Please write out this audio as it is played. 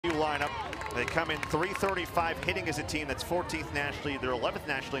lineup. They come in .335 hitting as a team. That's 14th nationally. They're 11th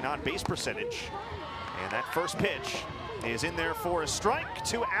nationally in on-base percentage. And that first pitch is in there for a strike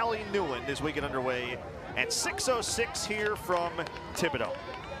to Allie Newland as we get underway at 6:06 here from Thibodaux.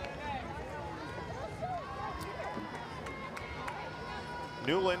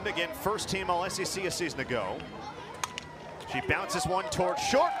 Newland, again, first team All-SEC a season ago. She bounces one towards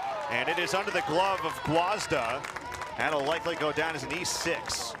short, and it is under the glove of Guazda. That'll likely go down as an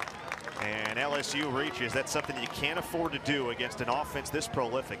E6. And LSU reaches. That's something that you can't afford to do against an offense this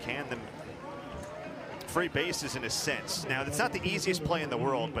prolific. Hand them free bases in a sense. Now, it's not the easiest play in the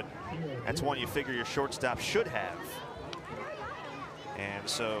world, but that's one you figure your shortstop should have. And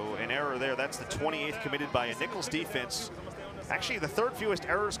so an error there. That's the 28th committed by a Nicholls defense. Actually, the third fewest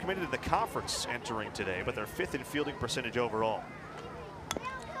errors committed in the conference entering today, but they're 5th in fielding percentage overall.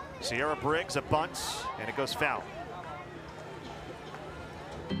 Sierra Briggs, a bunt, and it goes foul.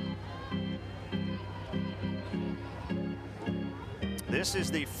 This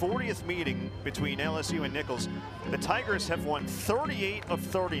is the 40th meeting between LSU and Nicholls. The Tigers have won 38 of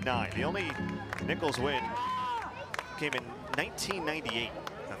 39. The only Nicholls win came in 1998.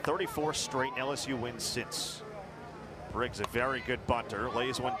 A 34 straight LSU wins since. Briggs, a very good bunter,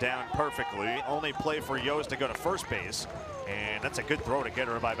 lays one down perfectly. Only play for Yost to go to first base. And that's a good throw to get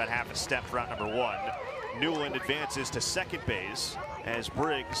her by about half a step for out number 1. Newland advances to second base as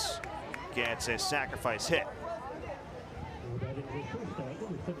Briggs gets a sacrifice hit.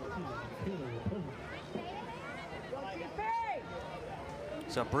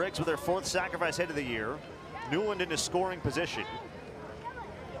 So Briggs with her 4th sacrifice hit of the year. Newland into scoring position.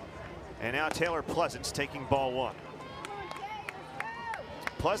 And now Taylor Pleasance taking ball 1.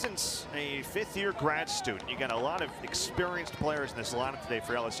 Pleasance, a 5th-year grad student. You got a lot of experienced players in this lineup today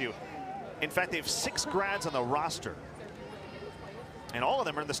for LSU. In fact, they have 6 grads on the roster. And all of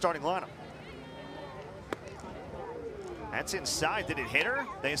them are in the starting lineup. That's inside. Did it hit her?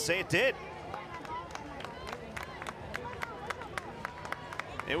 They say it did.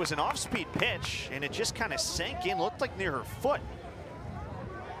 It was an off-speed pitch, and it just kind of sank in. Looked like near her foot.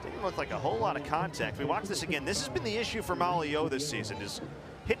 Didn't look like a whole lot of contact. We watch this again. This has been the issue for Molly O this season, is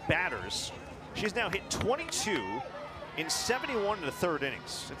hit batters. She's now hit 22 in 71 in the 3rd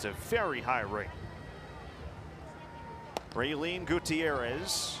innings. It's a very high rate. Raylene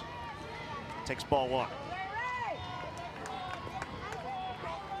Gutierrez takes ball 1.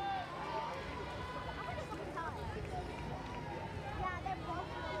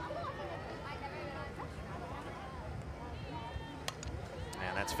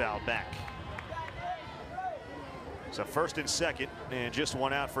 That's fouled back. So 1st and 2nd, and just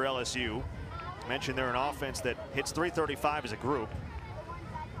 1 out for LSU. Mentioned they're an offense that hits .335 as a group.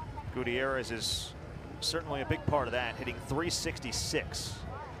 Gutierrez is certainly a big part of that, hitting .366.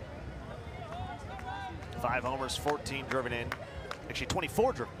 5 homers, 14 driven in. Actually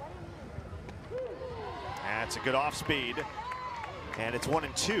 24 driven. That's a good off speed, and it's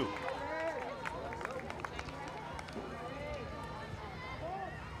 1-2.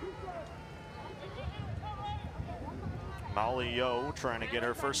 Molly Yo trying to get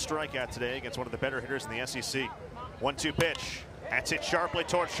her first strikeout today against one of the better hitters in the SEC. 1-2 pitch. That's hit sharply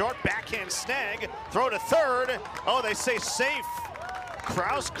towards short. Backhand snag. Throw to 3rd. Oh, they say safe.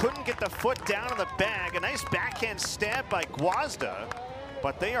 Kraus couldn't get the foot down in the bag. A nice backhand stab by Guazda.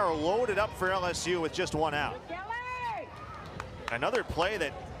 But they are loaded up for LSU with just 1 out. Another play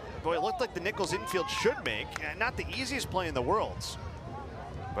that, boy, it looked like the Nicholls infield should make. Not the easiest play in the world.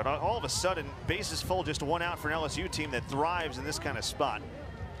 But all of a sudden, bases full, just 1 out for an LSU team that thrives in this kind of spot.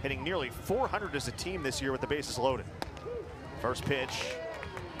 Hitting nearly 400 as a team this year with the bases loaded. First pitch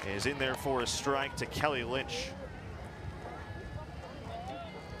is in there for a strike to Kelly Lynch.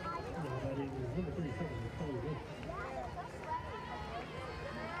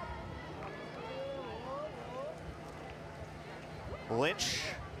 Lynch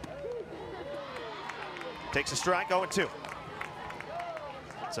takes a strike, 0-2.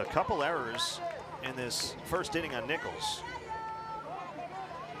 So a couple errors in this first inning on Nicholls.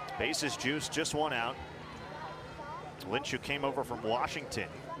 Bases juiced, just 1 out. Lynch, who came over from Washington.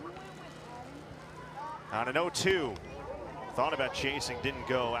 On an 0-2. Thought about chasing, didn't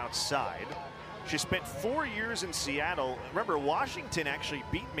go outside. She spent 4 years in Seattle. Remember, Washington actually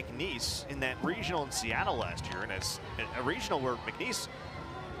beat McNeese in that regional in Seattle last year. And as a regional where McNeese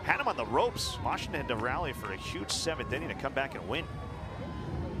had him on the ropes, Washington had to rally for a huge 7th inning to come back and win.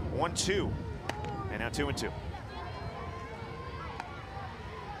 1-2, and now 2-2.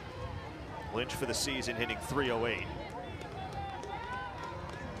 Lynch for the season hitting .308.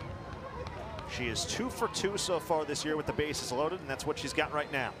 She is 2 for 2 so far this year with the bases loaded, and that's what she's got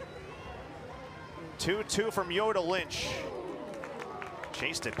right now. 2-2 from Yoda Lynch.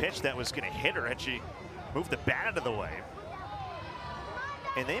 Chased a pitch that was going to hit her had she moved the bat out of the way.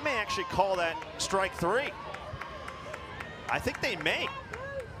 And they may actually call that strike 3. I think they may.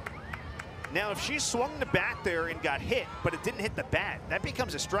 Now, if she swung the bat there and got hit, but it didn't hit the bat, that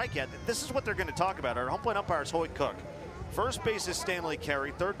becomes a strikeout. This is what they're going to talk about. Our home plate umpire is Hoyt Cook. First base is Stanley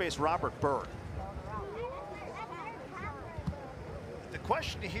Carey. Third base, Robert Bird. The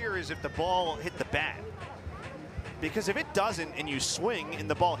question here is if the ball hit the bat. Because if it doesn't and you swing and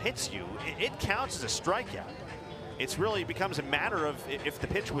the ball hits you, it counts as a strikeout. It really becomes a matter of if the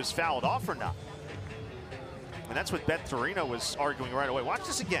pitch was fouled off or not. And that's what Beth Torino was arguing right away. Watch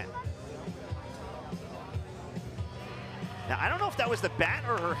this again. Now, I don't know if that was the bat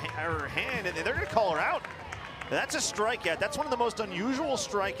or her hand, and they're going to call her out. That's a strikeout. That's one of the most unusual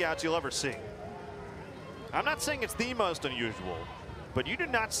strikeouts you'll ever see. I'm not saying it's the most unusual, but you do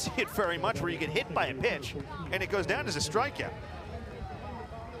not see it very much where you get hit by a pitch and it goes down as a strikeout.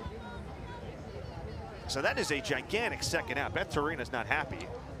 So that is a gigantic second out. Beth Torino's not happy.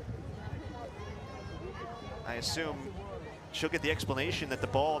 I assume she'll get the explanation that the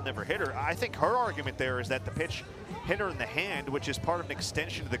ball never hit her. I think her argument there is that the pitch hit her in the hand, which is part of an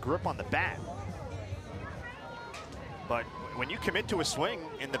extension of the grip on the bat. But when you commit to a swing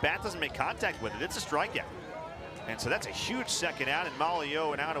and the bat doesn't make contact with it, it's a strikeout. And so that's a huge second out, and Molly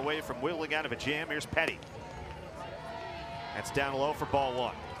O an out away from wiggling out of a jam. Here's Petty. That's down low for ball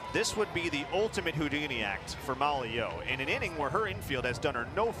 1. This would be the ultimate Houdini act for Molly O in an inning where her infield has done her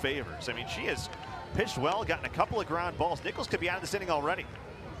no favors. I mean, she has pitched well, gotten a couple of ground balls. Nicholls could be out of this inning already.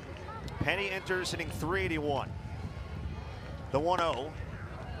 Petty enters hitting .381. The 1-0.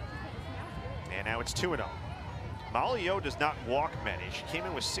 And now it's 2-0. Molly O does not walk many. She came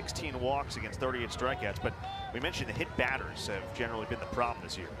in with 16 walks against 38 strikeouts, but we mentioned the hit batters have generally been the problem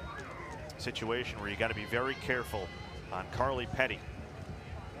this year. Situation where you got to be very careful on Carly Petty.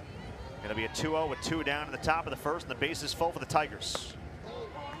 It'll be a 2-0 with 2 down in the top of the first, and the base is full for the Tigers.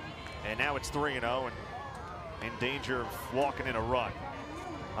 And now it's 3-0 and in danger of walking in a run.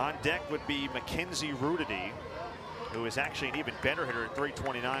 On deck would be Mackenzie Rudity, who is actually an even better hitter at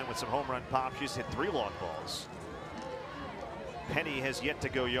 .329 with some home run pop. She's hit 3 long balls. Penny has yet to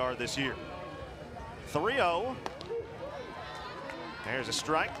go yard this year. 3-0. There's a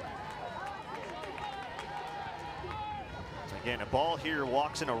strike. Again, a ball here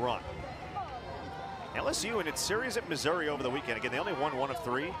walks in a run. LSU in its series at Missouri over the weekend. Again, they only won 1 of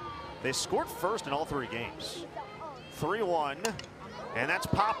 3. They scored first in all 3 games. 3-1, and that's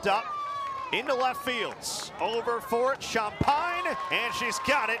popped up into left fields. Over for it, Champagne, and she's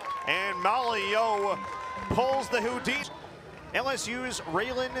got it. And Molly O pulls the Houdini. LSU's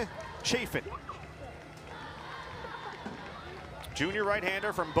Raylan Chafin. Junior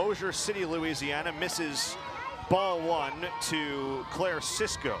right-hander from Bossier City, Louisiana, misses ball 1 to Claire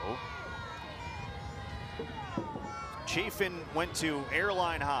Cisco. Chafin went to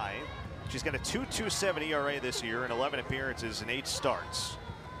airline high. She's got a 2.27 ERA this year in 11 appearances and 8 starts.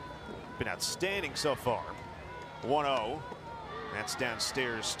 Been outstanding so far. 1-0. That's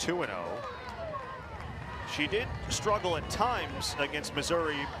downstairs 2-0. She did struggle at times against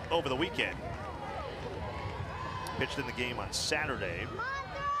Missouri over the weekend. Pitched in the game on Saturday.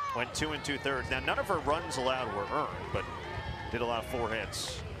 Went 2 2/3. Now, none of her runs allowed were earned, but did allow 4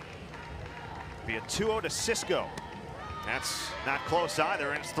 hits. Be a 2-0 to Cisco. That's not close either,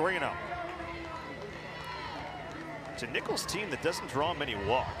 and it's 3-0. It's a Nicholls team that doesn't draw many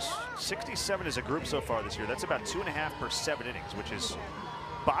walks. 67 as a group so far this year. That's about 2.5 per 7 innings, which is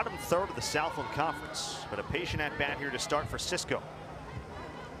bottom third of the Southland Conference. But a patient at bat here to start for Cisco,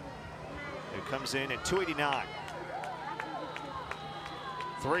 who comes in at 289.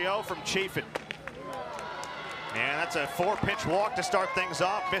 3-0 from Chafin. And that's a 4-pitch walk to start things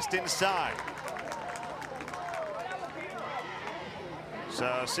off. Missed inside.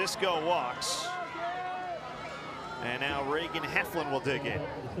 So Cisco walks. And now Reagan Heflin will dig in.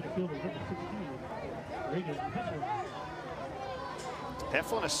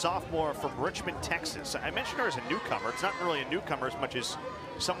 Heflin, a sophomore from Richmond, Texas. I mentioned her as a newcomer. It's not really a newcomer as much as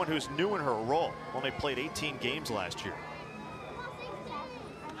someone who's new in her role. Only played 18 games last year.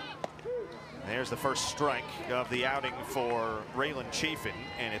 There's the first strike of the outing for Raylan Chafin,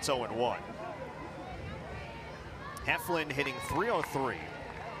 and it's 0-1. Heflin hitting .303.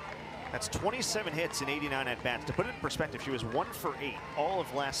 That's 27 hits and 89 at-bats. To put it in perspective, she was 1 for 8 all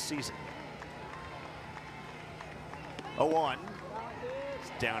of last season. 0-1.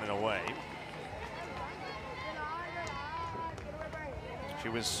 It's down and away. She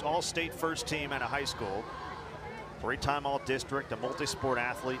was all-state first team out of high school. 3-time all-district, a multi-sport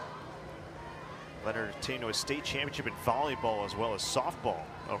athlete. Led her team to a state championship in volleyball as well as softball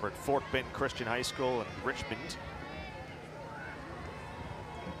over at Fort Bend Christian High School in Richmond.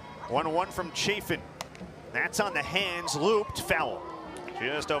 1-1 from Chafin. That's on the hands, looped, foul.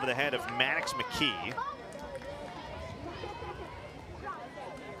 Just over the head of Maddox McKee.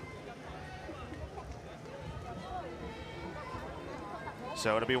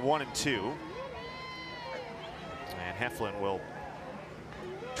 So it'll be 1-2. And Heflin will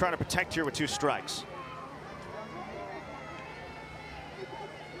try to protect here with 2 strikes.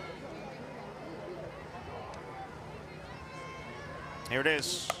 Here it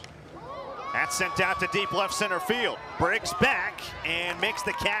is. That's sent out to deep left center field. Briggs back and makes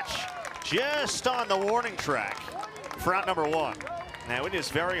the catch just on the warning track for out number 1. Now it is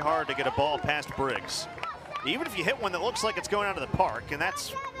very hard to get a ball past Briggs. Even if you hit one that looks like it's going out of the park, and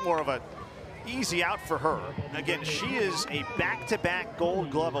that's more of a easy out for her. Again, she is a back-to-back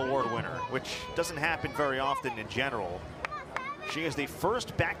Gold Glove Award winner, which doesn't happen very often in general. She is the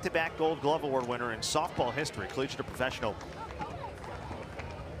first back-to-back Gold Glove Award winner in softball history, collegiate or professional.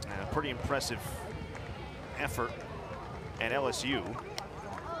 Pretty impressive effort at LSU.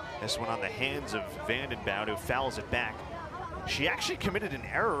 This one on the hands of Vandenbout, who fouls it back. She actually committed an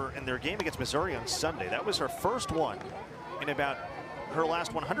error in their game against Missouri on Sunday. That was her first one in about her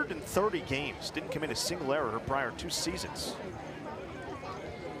last 130 games. Didn't commit a single error her prior 2 seasons.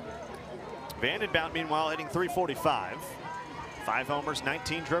 Vandenbout, meanwhile, hitting .345. 5 homers,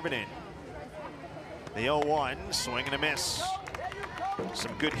 19 driven in. The 0-1, swing and a miss.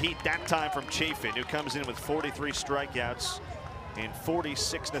 Some good heat that time from Chafin, who comes in with 43 strikeouts in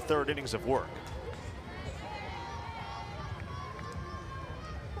 46 1/3 innings of work.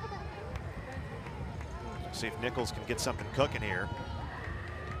 See if Nicholls can get something cooking here.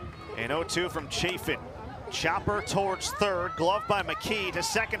 An 0-2 from Chafin. Chopper towards third, glove by McKee to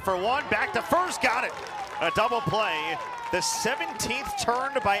second for 1, back to first, got it. A double play. The 17th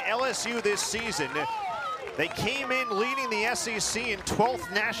turned by LSU this season. They came in leading the SEC and 12th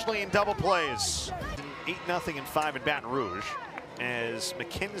nationally in double plays. 8-0 and 5 in Baton Rouge as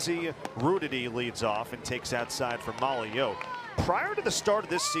Mackenzie Rudity leads off and takes outside for Molly Yo. Prior to the start of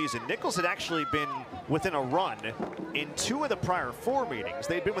this season, Nicholls had actually been within a run in 2 of the prior 4 meetings.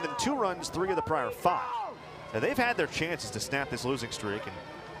 They'd been within 2 runs 3 of the prior 5. Now they've had their chances to snap this losing streak, and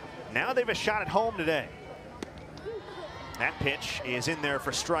now they've a shot at home today. That pitch is in there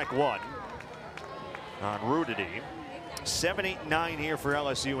for strike 1 on Rudity. 7-8-9 here for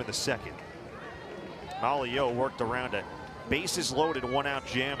LSU in the second. Molly Yo worked around a bases loaded 1-out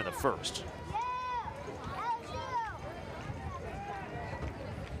jam in the first.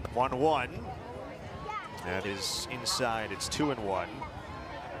 1-1. That is inside. It's 2-1.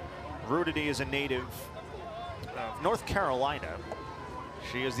 Rudity is a native of North Carolina.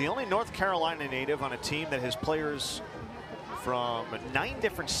 She is the only North Carolina native on a team that has players from 9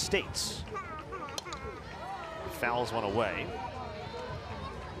 different states. Fouls one away.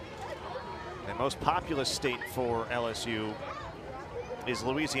 The most populous state for LSU is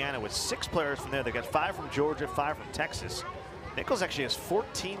Louisiana, with 6 players from there. They got 5 from Georgia, 5 from Texas. Nicholls actually has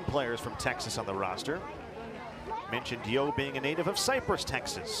 14 players from Texas on the roster. Mentioned Yo being a native of Cypress,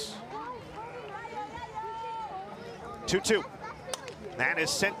 Texas. 2-2. That is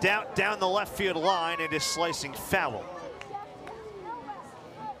sent out down the left field line. It is slicing foul.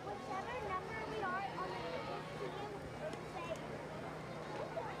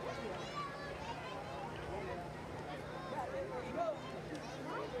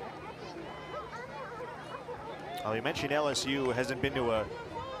 Well, you mentioned LSU hasn't been to a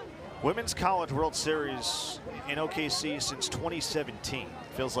Women's College World Series in OKC since 2017.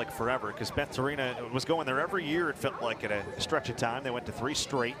 Feels like forever, because Beth Torina was going there every year, it felt like, at a stretch of time. They went to 3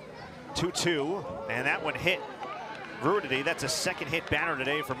 straight. 2-2, and that one hit Rudity. That's a second hit batter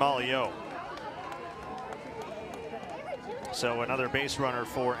today for Molly Yo. So another base runner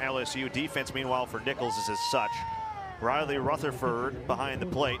for LSU. Defense, meanwhile, for Nicholls is as such. Riley Rutherford behind the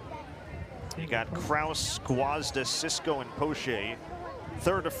plate. You got Kraus, Guazda, Cisco, and Poche.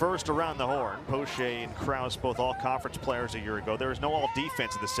 Third to first around the horn. Poche and Kraus, both all-conference players a year ago. There is no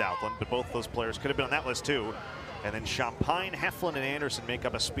all-defense in the Southland, but both those players could have been on that list too. And then Champagne, Heflin, and Anderson make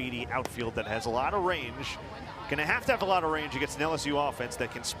up a speedy outfield that has a lot of range. Gonna have to have a lot of range against an LSU offense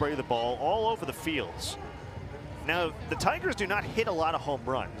that can spray the ball all over the fields. Now, the Tigers do not hit a lot of home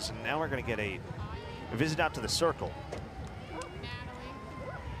runs, and now we're gonna get a visit out to the circle.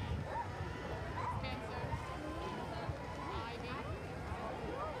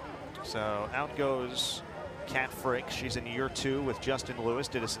 So out goes Kat Frick. She's in year 2 with Justin Lewis.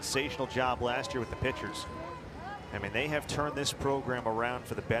 Did a sensational job last year with the pitchers. I mean, they have turned this program around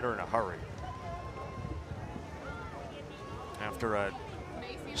for the better in a hurry. After a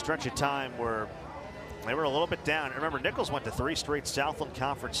stretch of time where they were a little bit down. Remember, Nicholls went to 3 straight Southland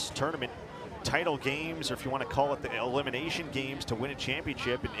Conference tournament title games, or if you want to call it the elimination games, to win a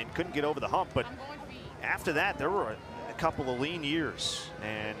championship, and couldn't get over the hump. But after that, there were a couple of lean years,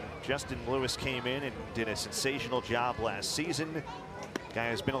 and Justin Lewis came in and did a sensational job last season. Guy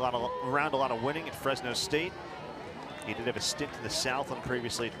has been around a lot of winning at Fresno State. He did have a stint in the Southland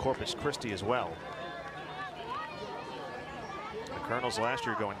previously at Corpus Christi as well. The Colonels last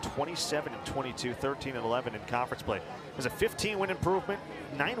year going 27-22, 13-11 in conference play. It was a 15-win improvement,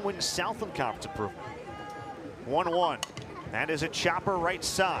 9-win Southland Conference improvement. 1-1. That is a chopper right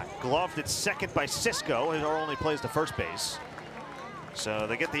side. Gloved at second by Cisco, who only plays to first base. So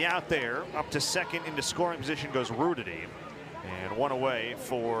they get the out there. Up to second into scoring position goes Rudity. And 1 away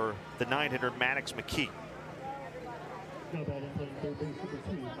for the 9-hitter Maddox McKee.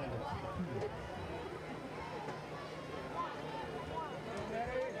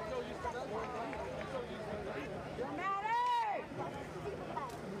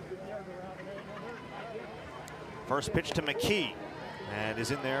 First pitch to McKee, and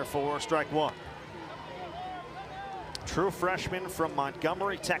is in there for strike 1. True freshman from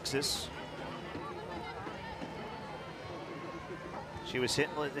Montgomery, Texas. She was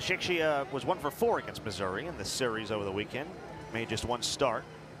hitting. She was 1 for 4 against Missouri in the series over the weekend. Made just 1 start.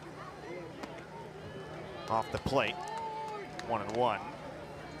 Off the plate, 1-1.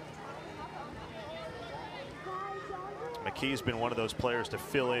 McKee's been one of those players to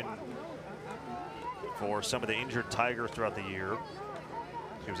fill in for some of the injured Tigers throughout the year.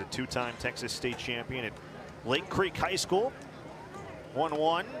 She was a 2-time Texas State champion at Lake Creek High School.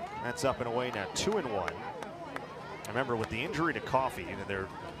 1-1. That's up and away now, 2-1. Remember, with the injury to Coffey, their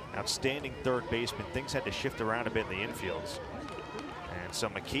outstanding third baseman, things had to shift around a bit in the infields. And so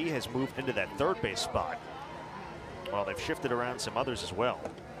McKee has moved into that third base spot, while they've shifted around some others as well.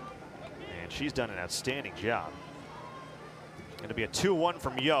 And she's done an outstanding job. Going to be a 2-1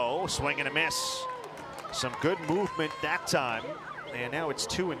 from Yo. Swing and a miss. Some good movement that time, and now it's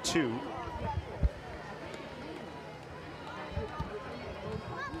 2-2.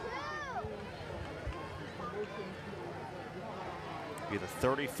 Be the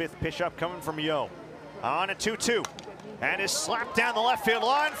 35th pitch up coming from Yo. On a 2-2, and is slapped down the left field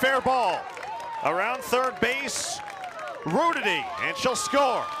line. Fair ball. Around third base, Rudity, and she'll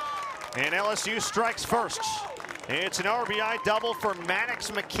score. And LSU strikes first. It's an RBI double for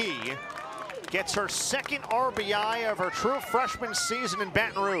Maddox McKee. Gets her 2nd RBI of her true freshman season in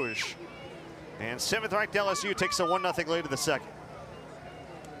Baton Rouge. And 7th-ranked LSU takes a 1-0 lead to the 2nd.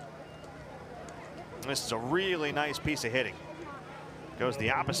 This is a really nice piece of hitting. Goes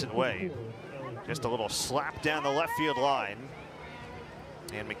the opposite way. Just a little slap down the left field line.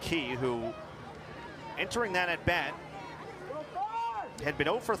 And McKee, who entering that at bat had been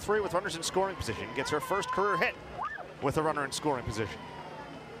 0 for 3 with runners in scoring position, gets her first career hit with a runner in scoring position.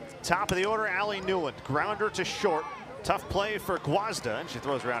 Top of the order, Allie Newland. Grounder to short. Tough play for Guazda, and she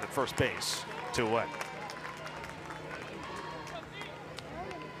throws around at first base. 2-1.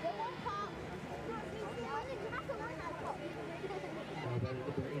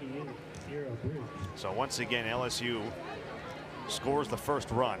 So once again, LSU scores the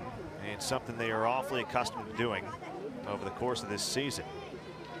first run, and it's something they are awfully accustomed to doing over the course of this season.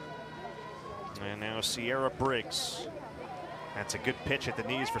 And now Sierra Briggs. That's a good pitch at the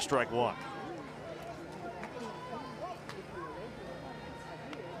knees for strike 1.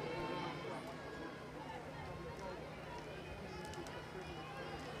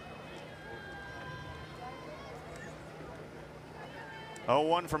 Oh,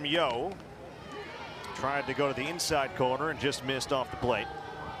 1 from Yo. Tried to go to the inside corner and just missed off the plate.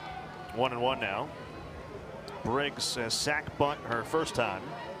 1-1 now. Briggs has sack bunt her first time.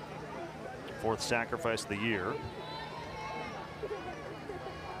 4th sacrifice of the year.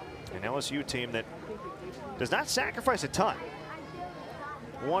 An LSU team that does not sacrifice a ton.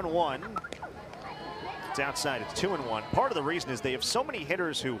 1-1. It's outside. It's 2-1. Part of the reason is they have so many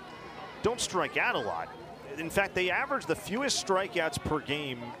hitters who don't strike out a lot. In fact, they average the fewest strikeouts per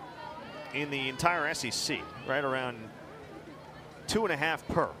game in the entire SEC, right around 2.5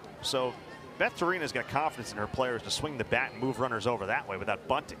 per. So Beth Torina's got confidence in her players to swing the bat and move runners over that way without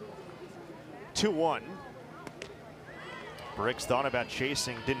bunting. 2-1. Briggs thought about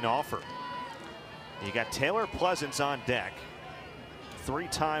chasing, didn't offer. You got Taylor Pleasance on deck.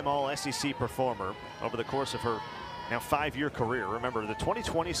 3-time All-SEC performer over the course of her now 5-year career. Remember, the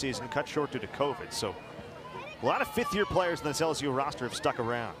 2020 season cut short due to COVID, so A lot of fifth-year players in this LSU roster have stuck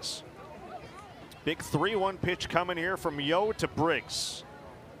around. Big 3-1 pitch coming here from Yo to Briggs.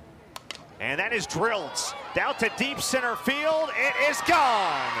 And that is drilled down to deep center field. It is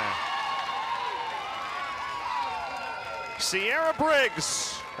gone. Sierra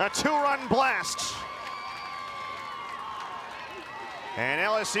Briggs, a 2-run blast. And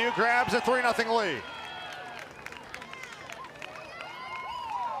LSU grabs a 3-0 lead.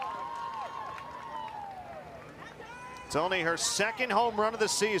 It's only her second home run of the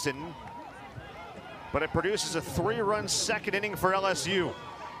season, but it produces a 3-run second inning for LSU.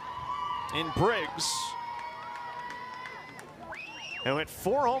 In Briggs, who hit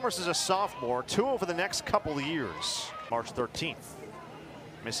 4 homers as a sophomore, 2 over the next couple of years. March 13th,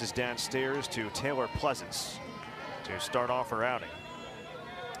 misses downstairs to Taylor Pleasance to start off her outing.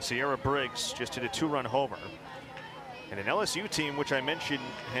 Sierra Briggs just hit a 2-run homer. And an LSU team, which I mentioned,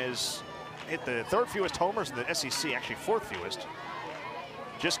 has hit the 3rd fewest homers in the SEC, actually 4th fewest,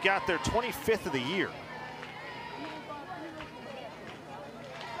 just got their 25th of the year.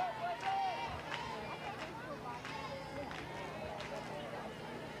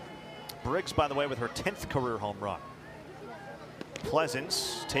 Briggs, by the way, with her 10th career home run.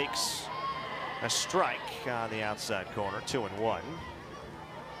 Pleasance takes a strike on the outside corner, 2-1.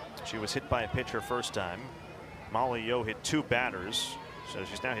 She was hit by a pitch her first time. Molly Yo hit 2 batters, so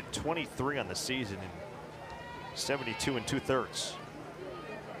she's now hit 23 on the season in 72 2/3.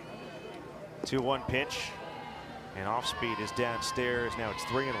 2-1 pitch, and off speed is downstairs. Now it's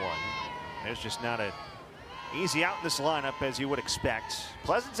 3-1. There's just not a easy out in this lineup, as you would expect.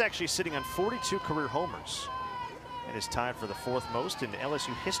 Pleasant's actually sitting on 42 career homers and is tied for the 4th most in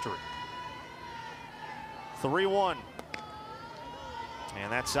LSU history. 3-1.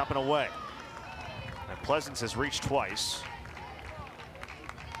 And that's up and away. And Pleasance has reached twice.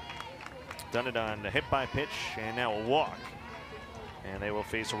 Done it on a hit by pitch and now a walk. And they will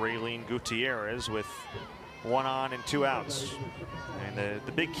face Raylene Gutierrez with 1 on and 2 outs. And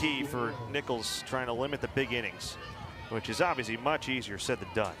the big key for Nicholls, trying to limit the big innings, which is obviously much easier said than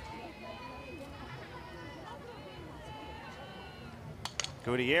done.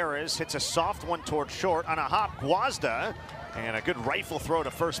 Gutierrez hits a soft one toward short on a hop. Guazda, and a good rifle throw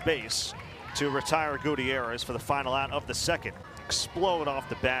to first base to retire Gutierrez for the final out of the 2nd. Explode off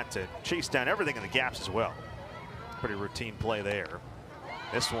the bat to chase down everything in the gaps as well. Pretty routine play there.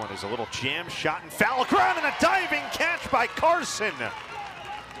 This one is a little jam shot and foul ground, and a diving catch by Carson.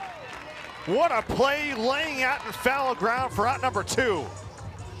 What a play, laying out in foul ground for out number 2.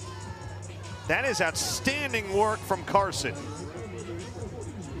 That is outstanding work from Carson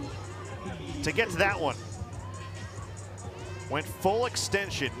to get to that one. Went full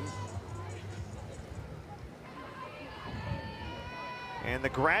extension. And the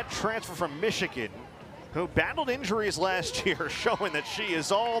grad transfer from Michigan, who battled injuries last year, showing that she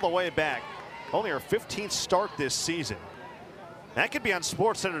is all the way back. Only her 15th start this season. That could be on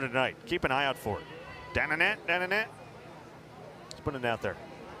SportsCenter tonight. Keep an eye out for it. Down and net, down and net. Let's put it out there.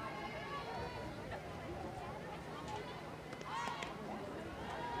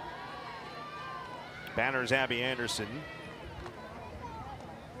 Banner's Abby Anderson.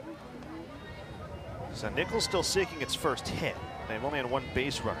 So Nicholls still seeking its first hit. They've only had 1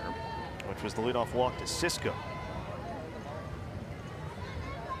 base runner, which was the leadoff walk to Cisco.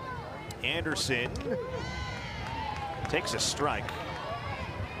 Anderson takes a strike.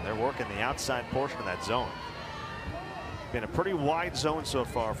 They're working the outside portion of that zone. Been a pretty wide zone so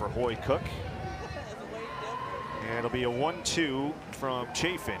far for Hoy Cook. And it'll be a 1-2 from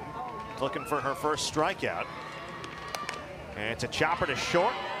Chafin, looking for her first strikeout. And it's a chopper to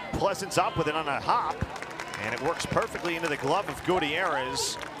short. Pleasance up with it on a hop, and it works perfectly into the glove of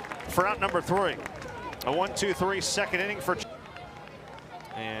Gutierrez for out number 3. A 1-2-3 second inning for,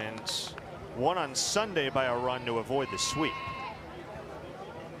 and 1 on Sunday by a run to avoid the sweep.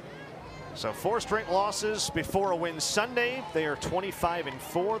 So 4 straight losses before a win Sunday. They are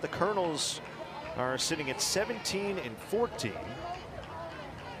 25-4. The Colonels are sitting at 17-14.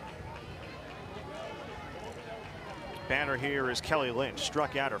 Banner here is Kelly Lynch.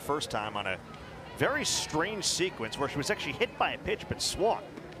 Struck out her first time on a very strange sequence where she was actually hit by a pitch but swung.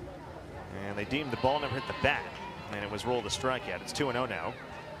 And they deemed the ball never hit the bat, and it was rolled a strikeout. It's 2-0 now.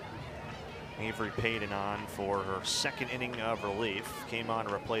 Avery Payton on for her 2nd inning of relief. Came on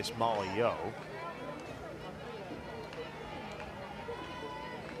to replace Molly Yo.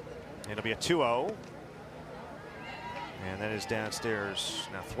 It'll be a 2-0. And that is downstairs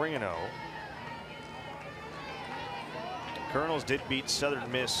now 3-0. Colonels did beat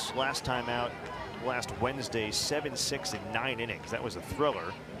Southern Miss last time out last Wednesday, 7-6 in 9 innings. That was a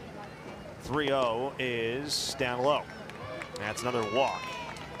thriller. 3-0 is down low. That's another walk.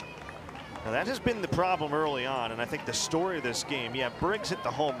 Now that has been the problem early on, and I think the story of this game, yeah, Briggs hit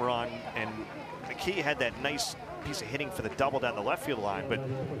the home run, and McKee had that nice piece of hitting for the double down the left field line, but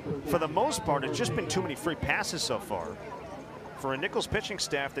for the most part, it's just been too many free passes so far. For a Nicholls pitching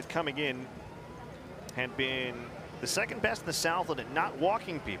staff that coming in had been the second best in the South at not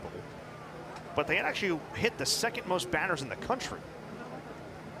walking people, but they had actually hit the second most batters in the country.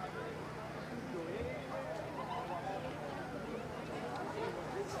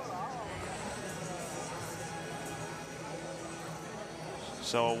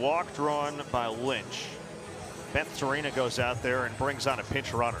 So a walk drawn by Lynch. Beth Torina goes out there and brings on a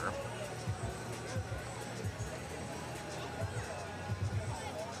pinch runner.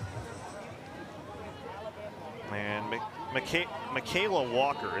 And Michaela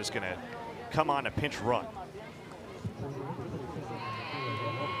Walker is going to come on a pinch run.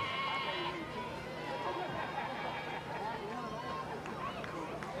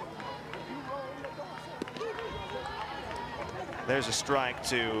 There's a strike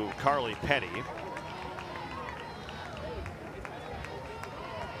to Carly Petty.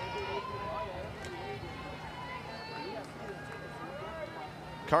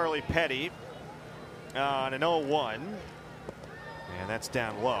 Carly Petty on an 0-1, and that's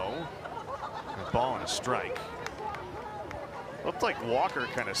down low. A ball and a strike. Looked like Walker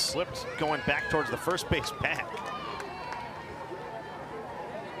kind of slipped going back towards the first base bag.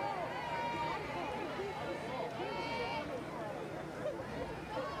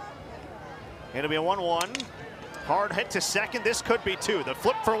 It'll be a 1-1. Hard hit to second. This could be two. The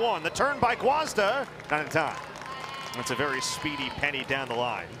flip for one. The turn by Guazda. Not in time. That's a very speedy Penny down the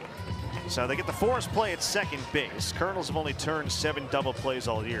line. So they get the forced play at second base. Colonels have only turned 7 double plays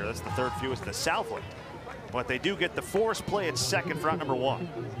all year. That's the third fewest in the Southland. But they do get the forced play at second for out number 1.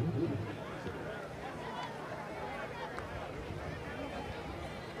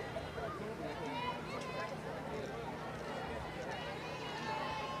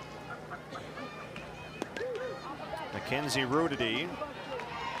 Mackenzie Rudity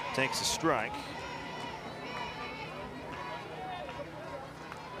takes a strike.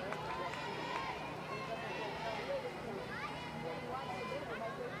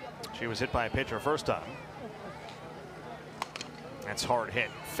 She was hit by a pitcher first time. That's hard hit,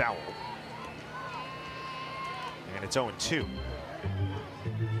 foul. And it's 0-2.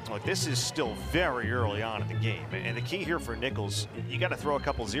 Look, this is still very early on in the game. And the key here for Nicholls, you got to throw a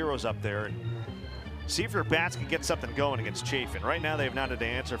couple zeros up there and see if your bats can get something going against Chafin. Right now, they have not had an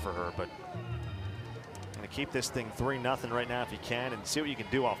answer for her, but going to keep this thing 3-0 right now if you can and see what you can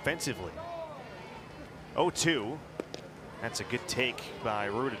do offensively. 0-2. That's a good take by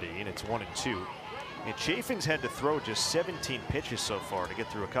Rudity, and it's 1-2. And Chafin's had to throw just 17 pitches so far to get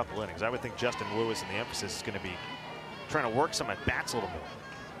through a couple innings. I would think Justin Lewis and the emphasis is going to be trying to work some at bats a little more.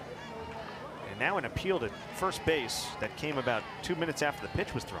 And now an appeal to first base that came about 2 minutes after the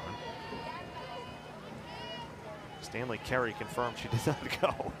pitch was thrown. Stanley Carey confirmed she did not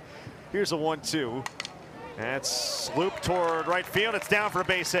go. Here's a 1-2. That's looped toward right field. It's down for a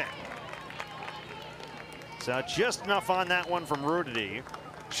base hit. So just enough on that one from Rudity.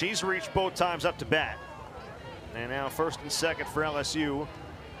 She's reached both times up to bat. And now first and second for LSU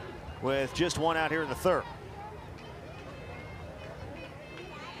with just one out here in the third.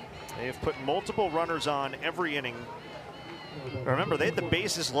 They've put multiple runners on every inning. Remember, they had the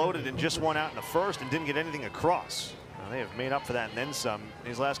bases loaded and just one out in the first and didn't get anything across. Now, they have made up for that and then some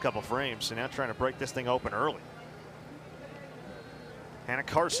these last couple frames. So now trying to break this thing open early. Hannah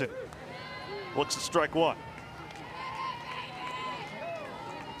Carson looks at strike one.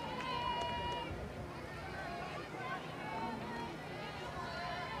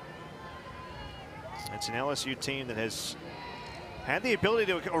 It's an LSU team that has had the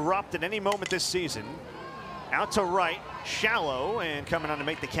ability to erupt at any moment this season. Out to right, shallow, and coming on to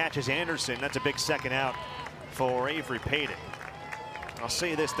make the catch is Anderson. That's a big second out for Avery Payton. I'll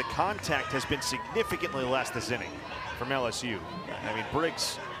say this, the contact has been significantly less this inning from LSU. I mean,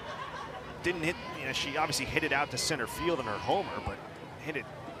 Briggs didn't hit, you know, she obviously hit it out to center field in her homer, but hit it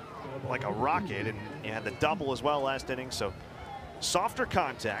like a rocket, and you had the double as well last inning, so softer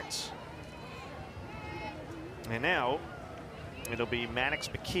contacts. And now it'll be Maddox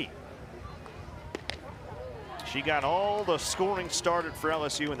McKee. She got all the scoring started for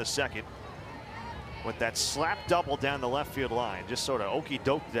LSU in the second with that slap double down the left field line. Just sort of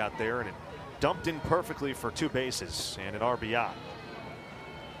okey-doked out there, and it dumped in perfectly for 2 bases and an RBI.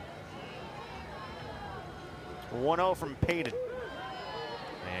 1-0 from Payton.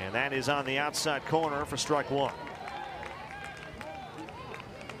 And that is on the outside corner for strike one.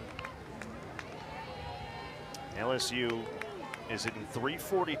 LSU is hitting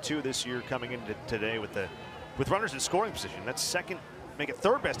 .342 this year coming into today with runners in scoring position. That's second, make it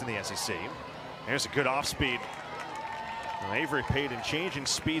third best in the SEC. There's a good off speed. Avery Payton changing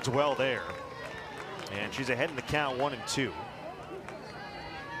speeds well there. And she's ahead in the count 1-2.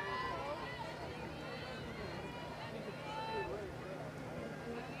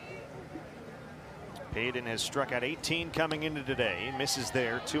 Payton has struck out 18 coming into today. Misses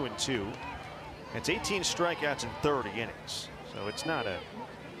there, 2-2. It's 18 strikeouts in 30 innings. So it's not a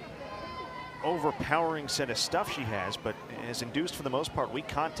overpowering set of stuff she has, but has induced for the most part weak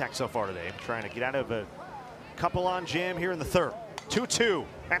contact so far today. Trying to get out of a couple on jam here in the third. 2-2.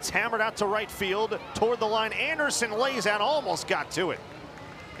 That's hammered out to right field toward the line. Anderson lays out, almost got to it.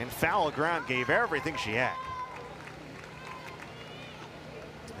 And foul ground, gave everything she had.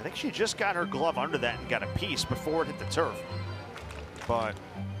 I think she just got her glove under that and got a piece before it hit the turf. But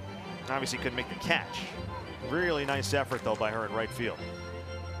obviously couldn't make the catch. Really nice effort though by her in right field.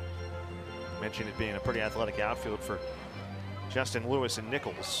 Mentioned it being a pretty athletic outfield for Justin Lewis and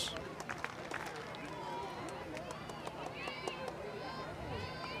Nicholls.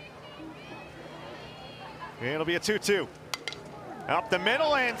 It'll be a 2-2. Up the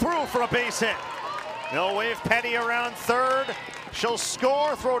middle and through for a base hit. No wave Petty around third. She'll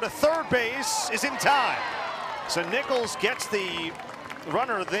score, throw to third base, is in time. So Nicholls gets the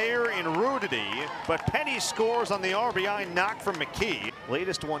runner there in Rudity, but Petty scores on the RBI knock from McKee.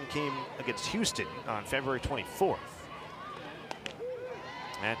 Latest one came against Houston on February 24th.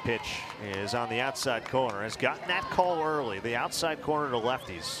 That pitch is on the outside corner. Has gotten that call early, the outside corner to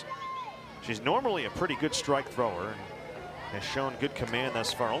lefties. She's normally a pretty good strike thrower and has shown good command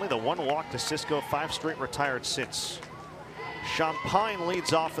thus far. Only the one walk to Cisco, 5 straight retired since. Champagne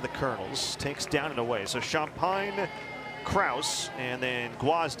leads off for the Colonels, takes down and away. So Champagne, Kraus, and then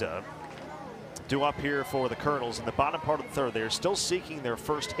Guazda due up here for the Colonels in the bottom part of the third. They're still seeking their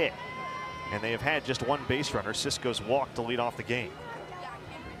first hit, and they have had just one base runner. Cisco's walk to lead off the game.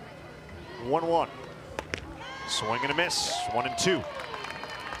 1-1. Swing and a miss. 1-2.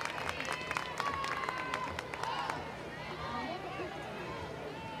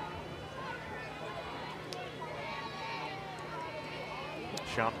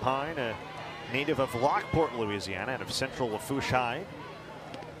 Champagne, a native of Lockport, Louisiana, out of Central Lafourche High.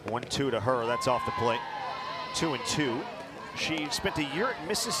 1-2 to her. That's off the plate. 2-2. She spent a year at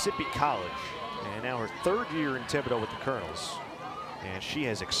Mississippi College, and now her third year in Thibodeau with the Colonels. And she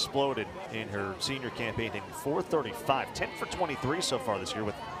has exploded in her senior campaign, in .435, 10 for 23 so far this year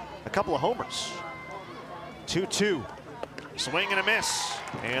with a couple of homers. 2-2. Swing and a miss.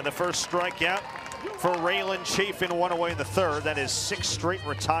 And the first strikeout for Raylan Chafin, one away in the third. That is 6 straight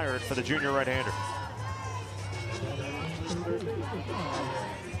retired for the junior right-hander.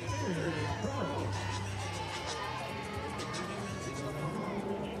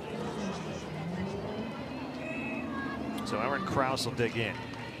 So Aaron Kraus will dig in.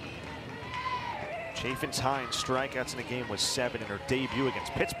 Chafin's high in strikeouts in the game was 7 in her debut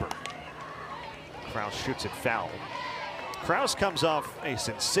against Pittsburgh. Kraus shoots it foul. Kraus comes off a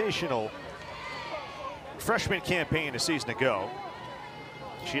sensational freshman campaign a season ago.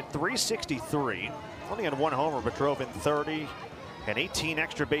 She had .363, only had 1 homer, but drove in 30, had 18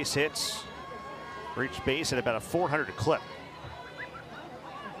 extra base hits, reached base at about a .400 clip.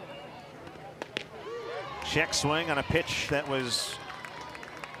 Check swing on a pitch that was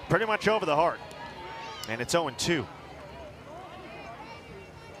pretty much over the heart, and it's 0-2.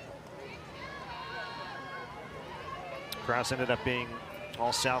 Kraus ended up being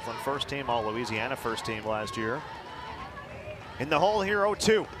All Southland first team, All Louisiana first team last year. In the hole here,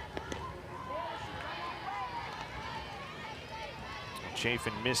 0-2.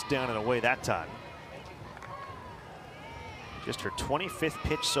 Chafin missed down and away that time. Just her 25th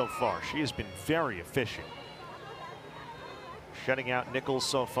pitch so far. She has been very efficient. Shutting out Nicholls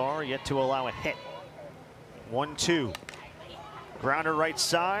so far, yet to allow a hit. 1-2. Grounder right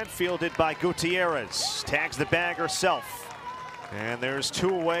side, fielded by Gutierrez. Tags the bag herself. And there's 2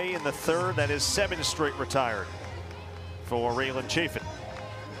 away in the third. That is 7 straight retired for Raylan Chafin.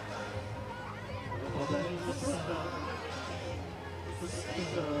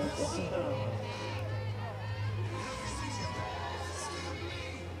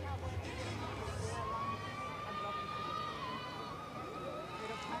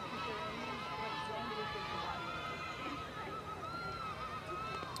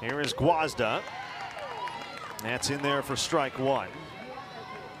 Here is Guazda. That's in there for strike 1.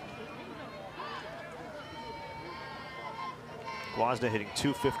 Guazda hitting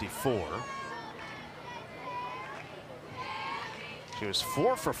 .254. She was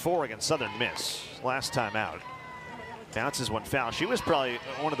 4 for 4 against Southern Miss last time out. Bounces one foul. She was probably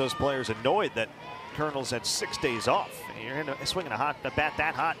one of those players annoyed that Colonels had 6 days off. You're swinging a bat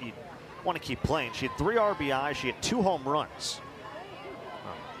that hot, you want to keep playing. She had 3 RBIs. She had 2 home runs.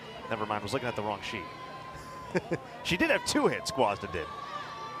 Oh, never mind. I was looking at the wrong sheet. She did have 2 hits. Guazda did.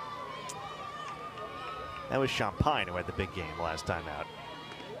 That was Champagne who had the big game last time out.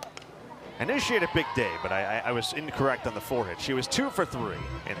 I knew she had a big day, but I was incorrect on the 4 hits. She was 2 for 3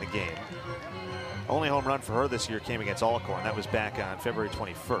 in the game. Only home run for her this year came against Alcorn. That was back on February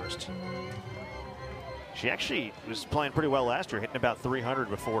 21st. She actually was playing pretty well last year, hitting about 300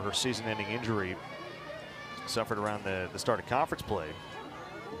 before her season-ending injury suffered around the start of conference play.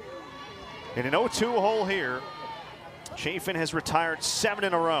 In an 0-2 hole here, Chafin has retired 7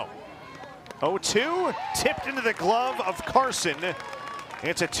 in a row. 0-2, tipped into the glove of Carson.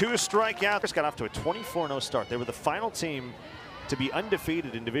 It's a 2-strikeout. Just got off to a 24-0 start. They were the final team to be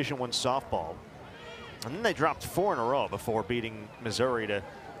undefeated in Division I softball. And then they dropped 4 in a row before beating Missouri to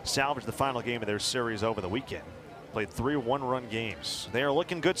salvage the final game of their series over the weekend. Played 3 one-run games. They are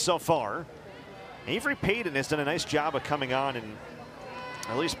looking good so far. Avery Payton has done a nice job of coming on and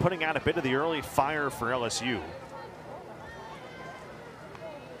at least putting out a bit of the early fire for LSU.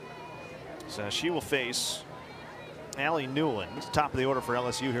 So she will face Allie Newland, top of the order for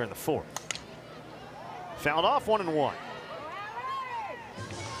LSU here in the 4th. Fouled off 1-1.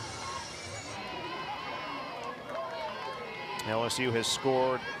 LSU has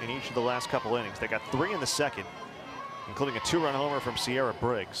scored in each of the last couple innings. They got 3 in the second, including a 2-run homer from Sierra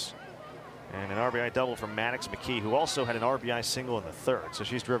Briggs and an RBI double from Maddox McKee, who also had an RBI single in the 3rd. So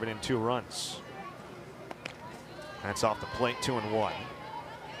she's driven in 2 runs. That's off the plate, 2-1.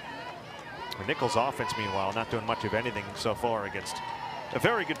 The Nicholls offense, meanwhile, not doing much of anything so far against a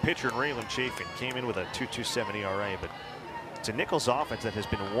very good pitcher in Raylan Chafin. Came in with a 2.27 ERA, but it's a Nicholls offense that has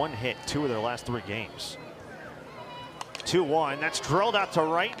been 1 hit 2 of their last 3 games. 2-1. That's drilled out to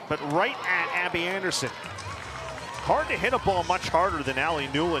right, but right at Abby Anderson. Hard to hit a ball much harder than Allie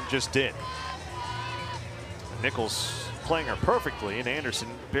Newland just did. Nicholls playing her perfectly, and Anderson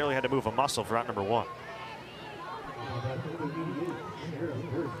barely had to move a muscle for out number 1.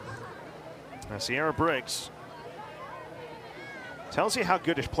 Now Sierra Briggs tells you how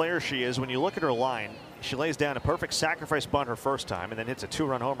good a player she is when you look at her line. She lays down a perfect sacrifice bunt her first time and then hits a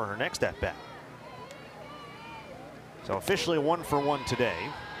 2-run homer her next at bat. So officially 1 for 1 today.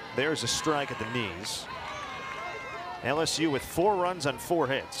 There's a strike at the knees. LSU with 4 runs on 4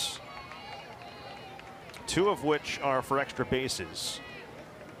 hits, 2 of which are for extra bases.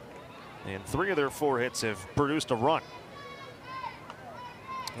 And 3 of their 4 hits have produced a run.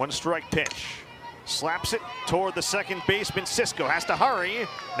 1-strike pitch. Slaps it toward the second baseman. Cisco has to hurry.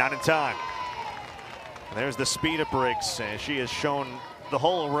 Not in time. And there's the speed of Briggs. She has shown the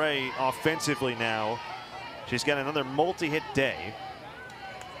whole array offensively now. She's got another multi-hit day.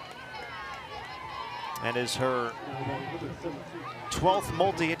 And is her 12th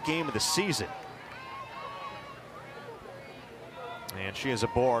multi-hit game of the season. And she is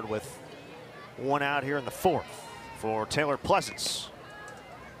aboard with 1 out here in the 4th for Taylor Pleasance,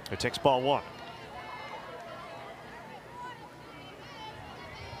 who takes ball 1.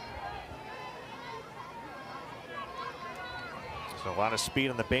 So a lot of speed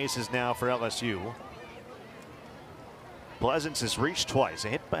on the bases now for LSU. Pleasance has reached twice, a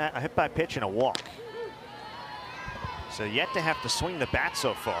hit by pitch and a walk. So yet to have to swing the bat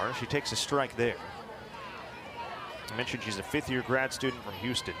so far. She takes a strike there. I mentioned she's a 5th-year grad student from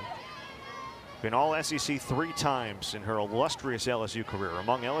Houston. Been all SEC 3 times in her illustrious LSU career,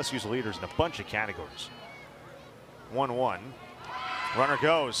 among LSU's leaders in a bunch of categories. 1-1. Runner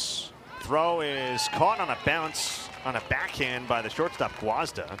goes. Throw is caught on a bounce on a backhand by the shortstop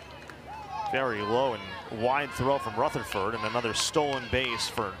Guazda. Very low and wide throw from Rutherford, and another stolen base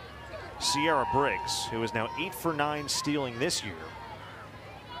for Sierra Briggs, who is now 8 for 9 stealing this year.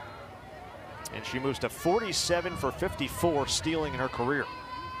 And she moves to 47 for 54 stealing in her career.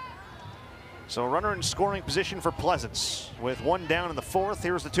 So a runner in scoring position for Pleasance with 1 down in the 4th.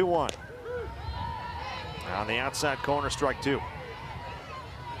 Here's the 2-1. On the outside corner, strike 2.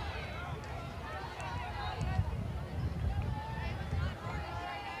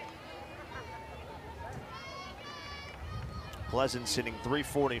 Pleasance hitting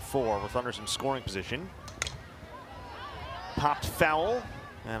 .344 with runners in scoring position. Popped foul,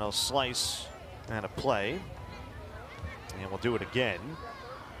 and a slice and a play. And we'll do it again.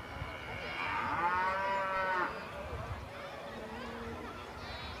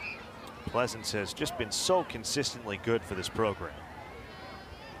 Pleasance has just been so consistently good for this program.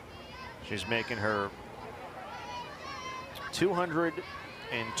 She's making her 223rd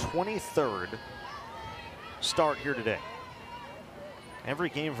start here today. Every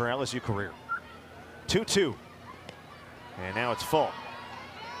game for LSU career. 2-2. And now it's full.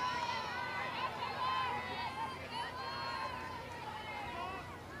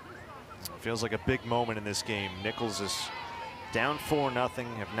 Feels like a big moment in this game. Nicholls is down 4-0,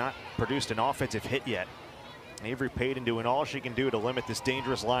 have not produced an offensive hit yet. Avery Payton doing all she can do to limit this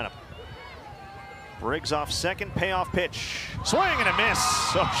dangerous lineup. Briggs off second, payoff pitch. Swing and a miss.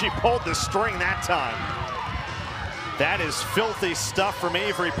 So she pulled the string that time. That is filthy stuff from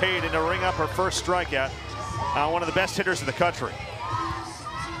Avery Payton to ring up her first strikeout. One of the best hitters in the country.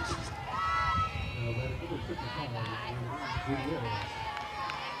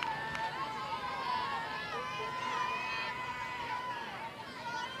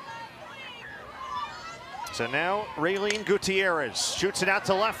 So now Raylene Gutierrez shoots it out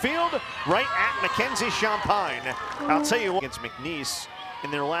to left field, right at Mackenzie Champagne. I'll tell you what, against McNeese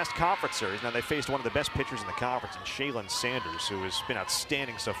in their last conference series. Now they faced one of the best pitchers in the conference in Shaylin Sanders, who has been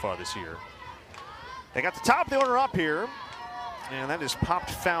outstanding so far this year. They got the top of the order up here, and that is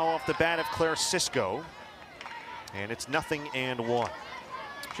popped foul off the bat of Claire Cisco. And it's 0-1.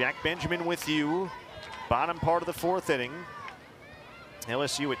 Jack Benjamin with you. Bottom part of the fourth inning.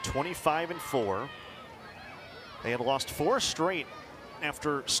 LSU at 25-4. They had lost 4 straight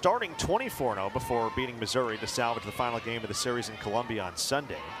after starting 24-0 before beating Missouri to salvage the final game of the series in Columbia on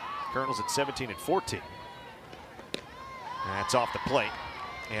Sunday. Colonels at 17-14. That's off the plate,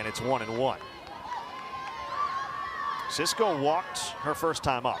 and it's 1-1. Cisco walked her first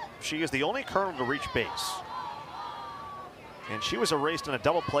time up. She is the only Colonel to reach base. And she was erased on a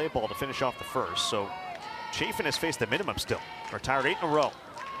double play ball to finish off the first, so Chafin has faced the minimum still. Retired 8 in a row.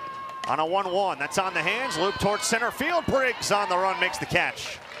 On a 1-1, that's on the hands, loop towards center field. Briggs on the run, makes the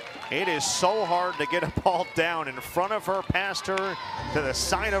catch. It is so hard to get a ball down in front of her, past her, to the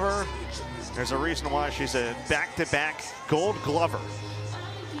side of her. There's a reason why she's a back-to-back Gold Glover.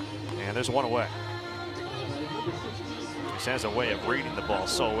 And there's one away. She has a way of reading the ball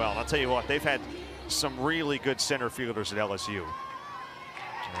so well. And I'll tell you what, they've had some really good center fielders at LSU.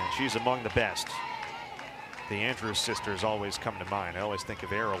 And she's among the best. The Andrews sisters always come to mind. I always think of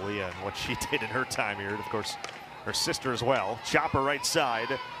Aralia and what she did in her time here. Of course, her sister as well. Chopper right side.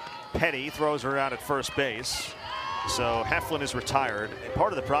 Petty throws her out at first base. So Heflin is retired. And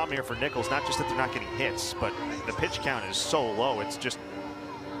part of the problem here for Nicholls, not just that they're not getting hits, but the pitch count is so low. It's just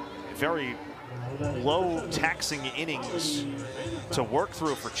very low taxing innings to work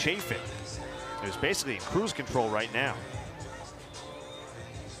through for Chafin, who's basically in cruise control right now.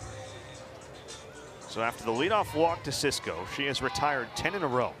 So after the leadoff walk to Cisco, she has retired 10 in a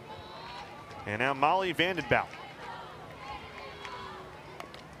row. And now Molly Vandenbout.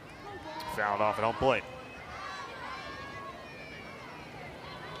 Fouled off at home plate.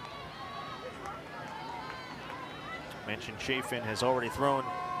 Mentioned Chafin has already thrown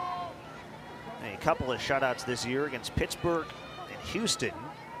a couple of shutouts this year against Pittsburgh and Houston.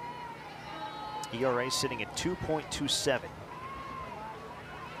 ERA sitting at 2.27.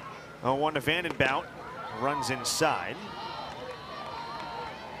 0-1 to Vandenbout. Runs inside.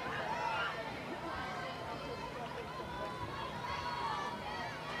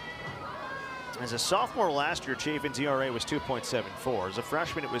 As a sophomore last year, Chafin's ERA was 2.74. As a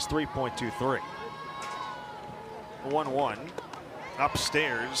freshman, it was 3.23. 1-1.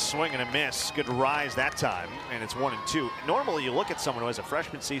 Upstairs, swing and a miss. Good rise that time, and it's 1-2. Normally, you look at someone who has a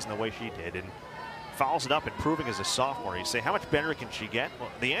freshman season the way she did and follows it up, improving as a sophomore. You say, how much better can she get? Well,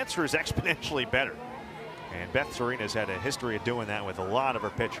 the answer is exponentially better. And Beth Serena's had a history of doing that with a lot of her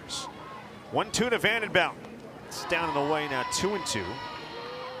pitchers. 1-2 to Vandenbout. It's down and away now, 2-2.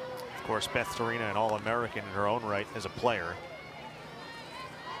 Of course, Beth Serena, an All-American in her own right as a player.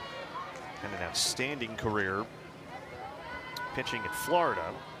 And an outstanding career pitching at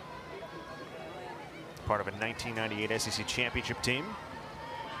Florida. Part of a 1998 SEC championship team.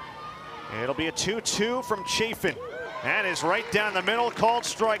 It'll be a 2-2 from Chafin. That is right down the middle, called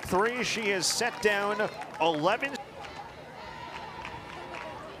strike 3. She is set down 11.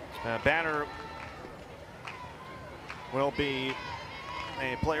 Batter will be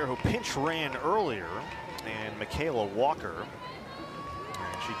a player who pinch ran earlier, and Michaela Walker.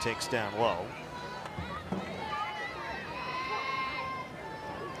 And she takes down low.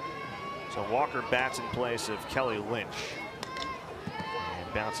 So Walker bats in place of Kelly Lynch.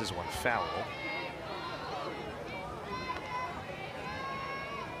 And bounces one foul.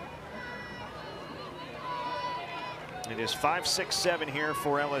 It is 5-6-7 here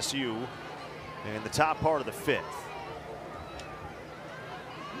for LSU in the top part of the 5th.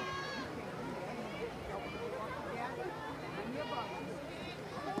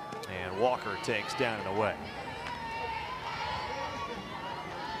 And Walker takes down and away.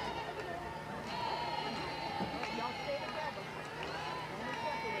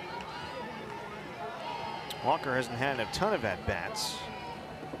 Walker hasn't had a ton of at-bats.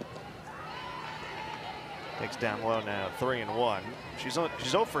 Takes down low now, 3-1. She's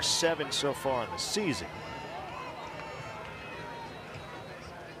 0 for 7 so far in the season.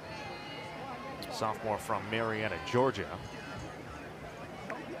 Sophomore from Marietta, Georgia.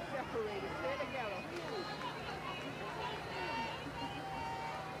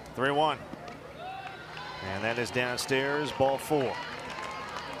 Three one, and that is downstairs, ball 4.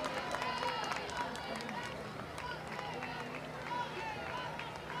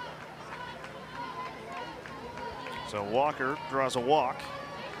 So Walker draws a walk.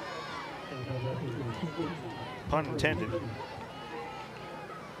 Pun intended.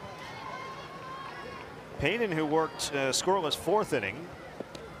 Payton, who worked scoreless 4th inning,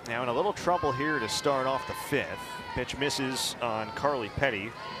 now in a little trouble here to start off the 5th. Pitch misses on Carly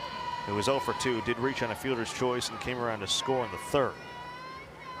Petty, who was 0 for 2, did reach on a fielder's choice and came around to score in the 3rd.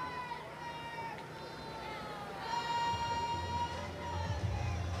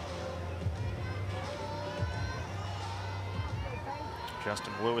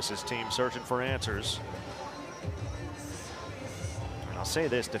 Justin Lewis's team searching for answers. And I'll say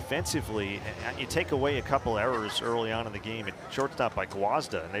this, defensively, you take away a couple errors early on in the game at shortstop by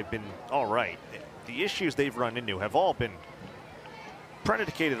Guazda, and they've been all right. The issues they've run into have all been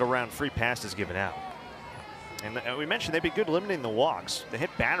predicated around free passes given out. And we mentioned they've been good limiting the walks. The hit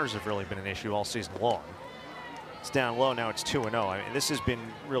batters have really been an issue all season long. It's down low, now it's 2-0. I mean, this has been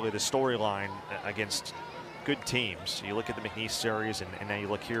really the storyline against good teams. You look at the McNeese series, and now you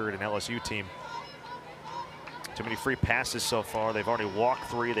look here at an LSU team. Too many free passes so far. They've already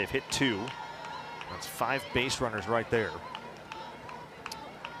walked 3, they've hit 2. That's 5 base runners right there.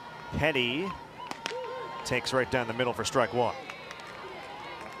 Petty takes right down the middle for strike 1.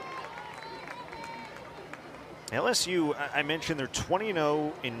 LSU, I mentioned they're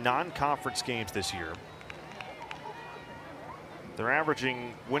 20-0 in non-conference games this year. They're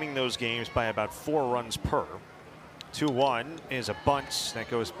averaging winning those games by about 4 runs per. 2-1 is a bunt that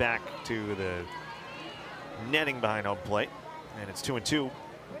goes back to the netting behind home plate, and it's 2-2.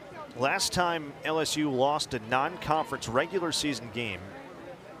 Last time LSU lost a non-conference regular season game,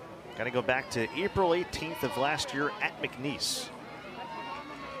 got to go back to April 18th of last year at McNeese.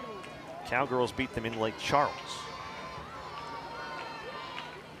 Cowgirls beat them in Lake Charles.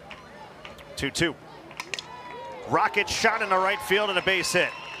 2-2. Rocket shot in the right field and a base hit.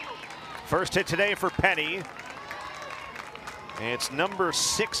 First hit today for Petty. It's number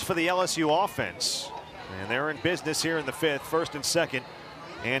 6 for the LSU offense. And they're in business here in the 5th, 1st and 2nd,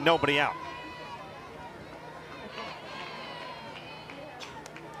 and nobody out.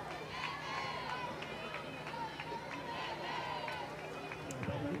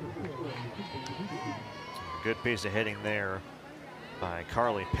 Good piece of hitting there by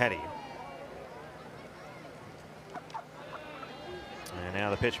Carly Petty. And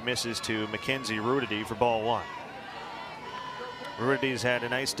now the pitch misses to Mackenzie Rudity for ball 1. Rudity's had a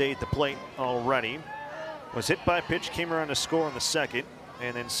nice day at the plate already. Was hit by a pitch, came around to score in the 2nd,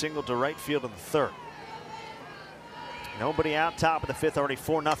 and then singled to right field in the 3rd. Nobody out, top of the 5th, already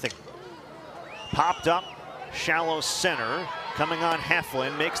 4-0. Popped up, shallow center, coming on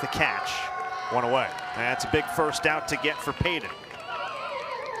Heflin, makes the catch. 1 away. That's a big first out to get for Payton.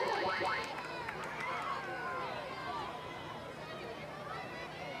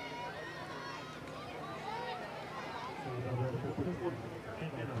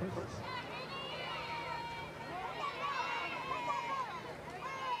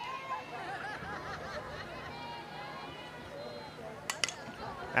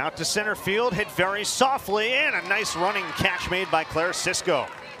 Out to center field, hit very softly, and a nice running catch made by Claire Cisco.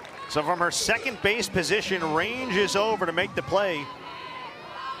 So from her second base position, ranges over to make the play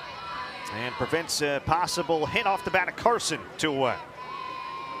and prevents a possible hit off the bat of Carson. 2 away.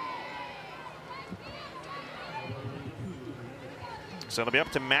 So it'll be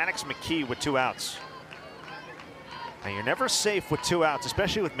up to Maddox McKee with 2 outs. Now you're never safe with 2 outs,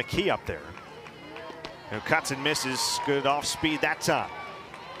 especially with McKee up there, who cuts and misses. Good off speed that time.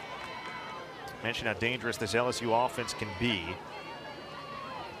 Mention how dangerous this LSU offense can be.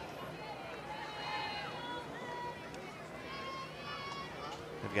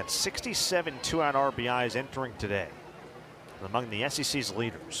 They've got 67 2-out RBIs entering today, among the SEC's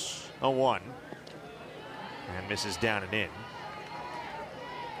leaders. 0-1, and misses down and in.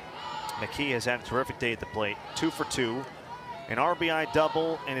 McKee has had a terrific day at the plate. 2 for 2, an RBI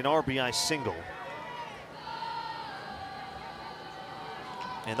double and an RBI single.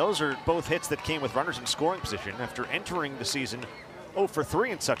 And those are both hits that came with runners in scoring position after entering the season 0 for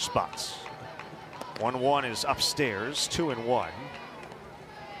 3 in such spots. 1-1 is upstairs, 2-1.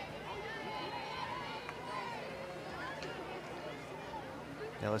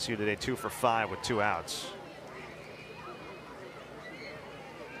 LSU today 2 for 5 with 2 outs.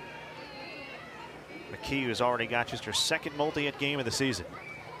 McKee, who's already got just her second multi-hit game of the season,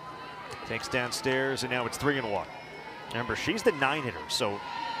 takes downstairs, and now it's 3-1. Remember, she's the 9-hitter, so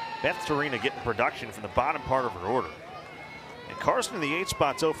Beth Torina getting production from the bottom part of her order. And Carson in the 8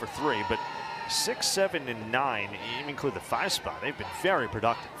 spot's 0 for 3, but 6, 7, and 9, even include the 5 spot, they've been very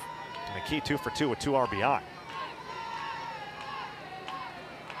productive. McKee 2 for 2 with 2 RBI.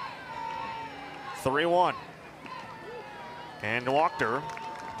 3-1. And walked her,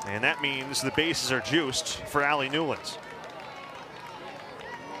 and that means the bases are juiced for Allie Newlands.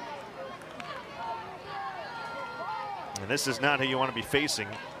 And this is not who you want to be facing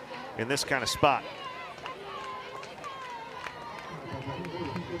in this kind of spot.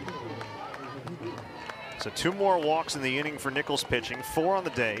 So 2 more walks in the inning for Nicholls pitching, 4 on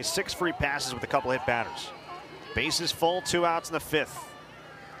the day, 6 free passes with a couple hit batters. Bases full, 2 outs in the 5th.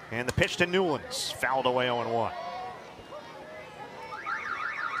 And the pitch to Newlands, fouled away 0-1.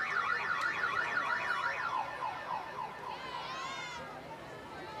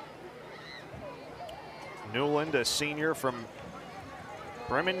 Newland, a senior from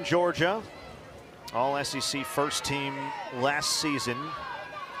Bremen, Georgia. All SEC first team last season.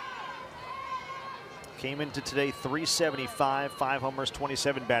 Came into today 375, 5 homers,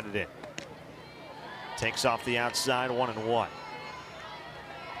 27 batted in. Takes off the outside, 1-1.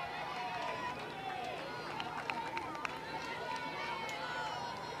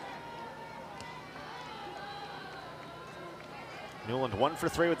 Newland 1 for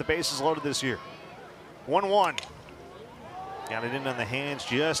 3 with the bases loaded this year. 1-1. Got it in on the hands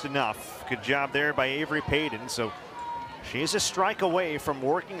just enough. Good job there by Avery Payton. So she is a strike away from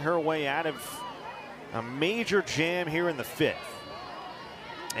working her way out of a major jam here in the 5th.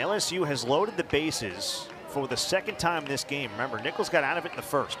 LSU has loaded the bases for the 2nd time this game. Remember, Nicholls got out of it in the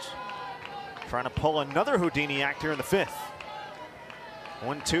 1st. Trying to pull another Houdini act here in the 5th.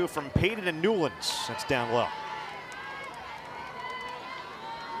 1-2 from Payton and Newlands. That's down low.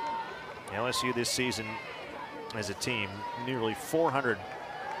 LSU this season as a team nearly 400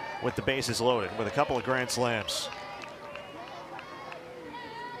 with the bases loaded, with a couple of grand slams.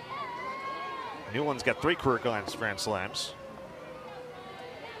 Newland's got 3 career grand slams.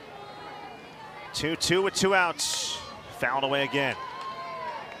 2-2 with 2 outs. Fouled away again.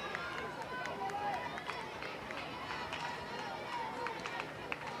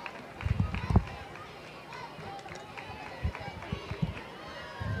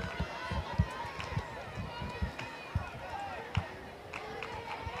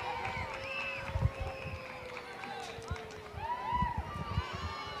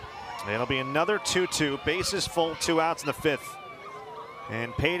 It'll be another 2-2. Bases full, 2 outs in the 5th.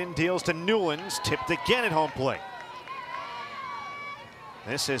 And Payton deals to Newlands, tipped again at home plate.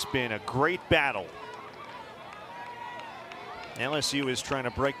 This has been a great battle. LSU is trying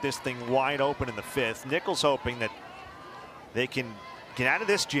to break this thing wide open in the 5th. Nicholls hoping that they can get out of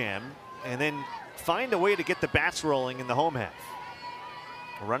this jam and then find a way to get the bats rolling in the home half.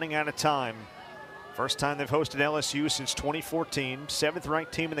 Running out of time. First time they've hosted LSU since 2014. 7th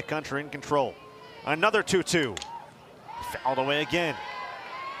ranked team in the country in control. Another 2-2. Fouled away again.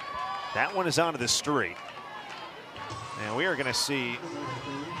 That one is onto the street. And we are going to see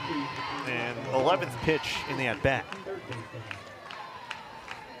an 11th pitch in the at-bat.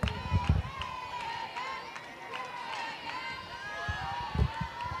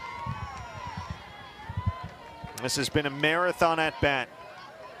 This has been a marathon at-bat.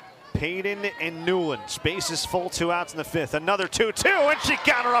 Payton and Newlands. Bases full, 2 outs in the 5th. Another 2-2, and she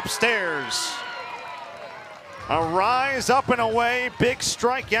got her upstairs. A rise up and away. Big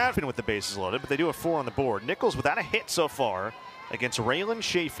strikeout with the bases loaded, but they do have 4 on the board. Nicholls without a hit so far against Raylan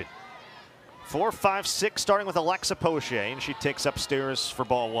Chafin. 4, 5, 6, starting with Alexa Poche, and she takes upstairs for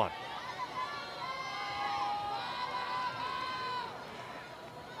ball 1.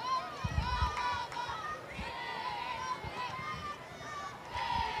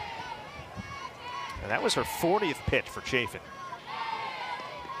 That was her 40th pitch for Chafin.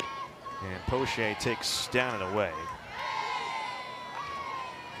 And Poche takes down and away.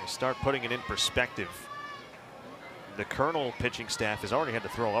 They start putting it in perspective. The Colonel pitching staff has already had to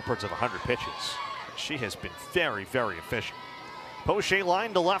throw upwards of 100 pitches. She has been very, very efficient. Poche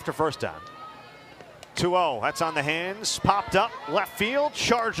lined to left her first time. 2-0, that's on the hands. Popped up, left field,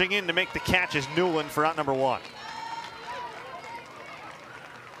 charging in to make the catch is Newland for out number 1.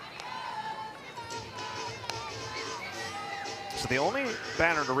 So the only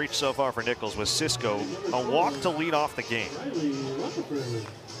batter to reach so far for Nicholls was Cisco, a walk to lead off the game.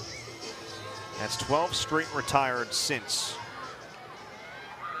 That's 12 straight retired since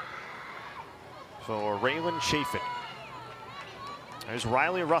for Raylan Chafin. There's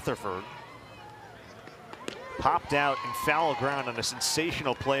Riley Rutherford. Popped out in foul ground on a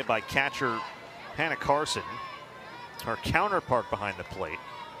sensational play by catcher Hannah Carson, her counterpart behind the plate.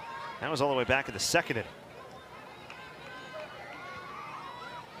 That was all the way back in the second inning.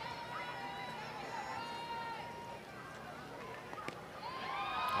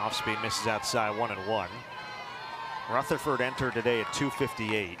 Off speed misses outside, 1-1. Rutherford entered today at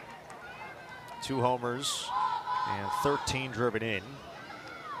 258. 2 homers and 13 driven in.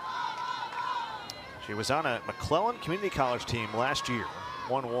 She was on a McClellan Community College team last year,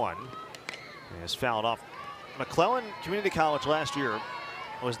 1-1. And is fouled off. McClellan Community College last year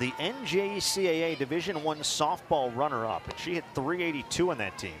was the NJCAA Division I softball runner-up, and she hit .382 on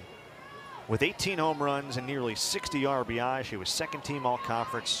that team. With 18 home runs and nearly 60 RBI, she was second team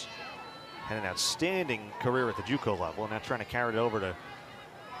all-conference. Had an outstanding career at the JUCO level, and now trying to carry it over to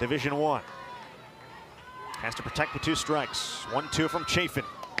Division I. Has to protect with 2 strikes. 1-2 from Chafin.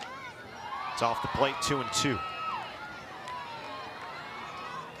 It's off the plate, 2-2.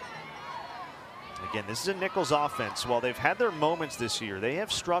 Again, this is a Nicholls offense. While they've had their moments this year, they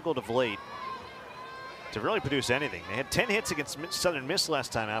have struggled of late to really produce anything. They had 10 hits against Southern Miss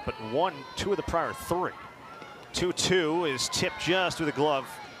last time out, but won 2 of the prior 3. 2-2 is tipped just through the glove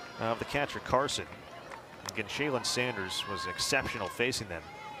of the catcher Carson. Again, Shaylin Sanders was exceptional facing them.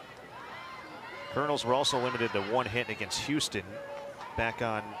 Colonels were also limited to 1 hit against Houston back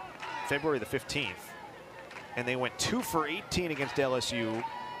on February the 15th. And they went 2 for 18 against LSU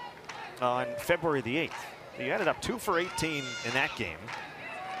on February the 8th. They added up 2 for 18 in that game.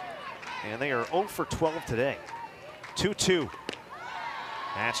 And they are 0 for 12 today. 2-2.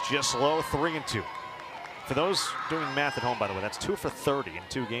 That's just low, 3-2. For those doing math at home, by the way, that's 2 for 30 in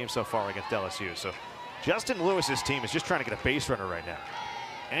 2 games so far against LSU. So Justin Lewis's team is just trying to get a base runner right now.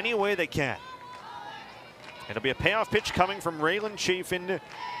 Any way they can. It'll be a payoff pitch coming from Raylan Chafin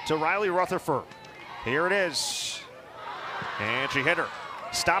to Riley Rutherford. Here it is. And she hit her.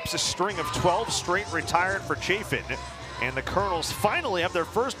 Stops a string of 12 straight retired for Chafin. And the Colonels finally have their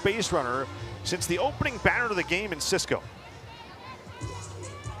first base runner since the opening batter of the game in Cisco.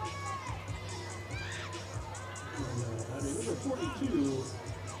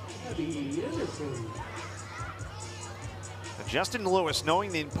 Justin Lewis,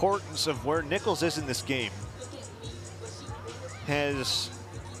 knowing the importance of where Nicholls is in this game, has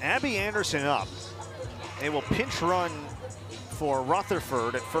Abby Anderson up. They will pinch run for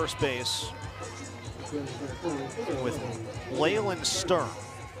Rutherford at first base with Leyland Sturm.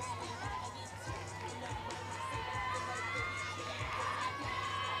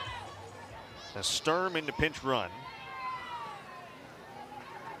 A Sturm into pinch run.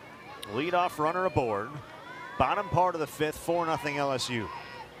 Leadoff runner aboard. Bottom part of the 5th, 4-0 LSU.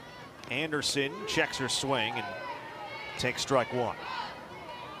 Anderson checks her swing and takes strike 1.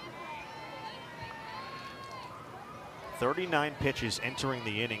 39 pitches entering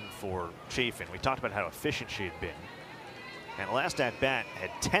the inning for Chafin. We talked about how efficient she had been. And last at-bat had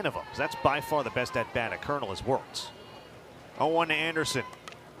 10 of them. So that's by far the best at-bat a Colonel has worked. 0-1 to Anderson.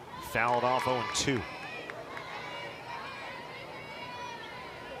 Fouled off 0-2.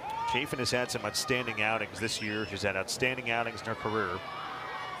 Chafin has had some outstanding outings this year. She's had outstanding outings in her career.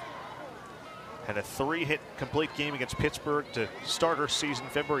 Had a 3-hit complete game against Pittsburgh to start her season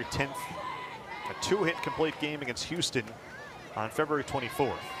February 10th. A 2-hit complete game against Houston on February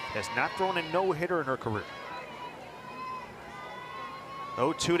 24th. Has not thrown a no-hitter in her career.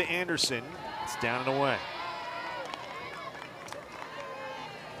 0-2 to Anderson. It's down and away.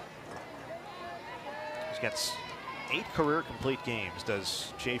 She's got 8 career complete games,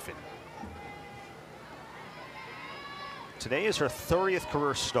 does Chafin. Today is her 30th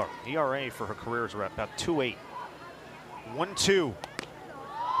career start. ERA for her career is about 2.8. 1-2.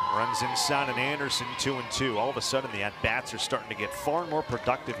 Runs inside and Anderson, 2-2. All of a sudden the at-bats are starting to get far more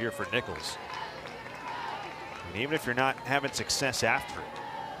productive here for Nicholls. And even if you're not having success after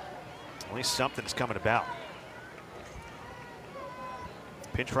it, at least something's coming about.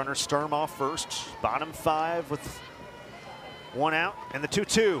 Pinch runner Sturm off first. Bottom 5 with 1 out. And the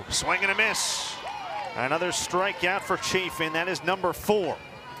 2-2. Swing and a miss. Another strikeout for Chafin. That is number 4.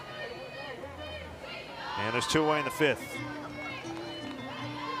 And there's 2 away in the 5th.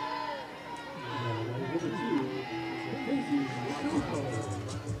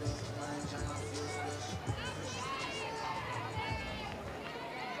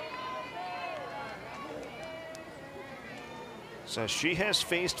 So she has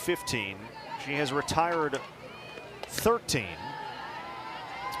faced 15. She has retired 13.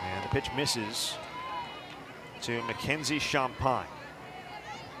 And the pitch misses to Mackenzie Champagne.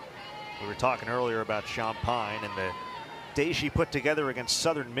 We were talking earlier about Champagne and the day she put together against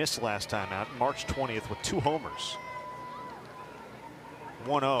Southern Miss last time out, March 20th, with 2 homers.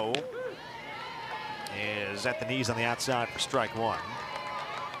 1-0 is at the knees on the outside for strike 1.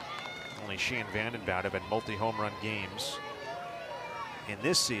 Only she and Vandenbout have had multi-home run games in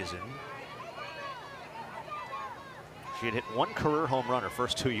this season. She had hit 1 career home run her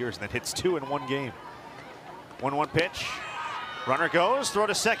first 2 years, and then hits 2 in 1 game. 1-1 pitch. Runner goes, throw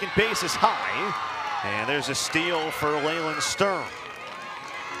to second base is high, and there's a steal for Leyland Stern.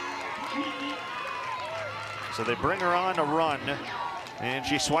 So they bring her on a run, and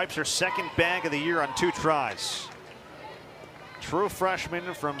she swipes her second bag of the year on 2 tries. True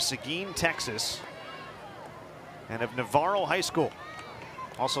freshman from Seguin, Texas, and of Navarro High School.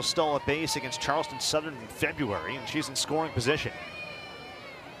 Also stole a base against Charleston Southern in February, and she's in scoring position.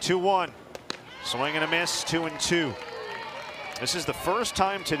 2-1. Swing and a miss, 2-2. This is the first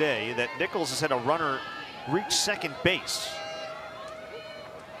time today that Nicholls has had a runner reach second base.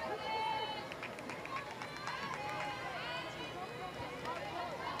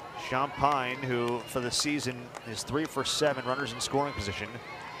 Champagne, who for the season is 3 for 7 runners in scoring position,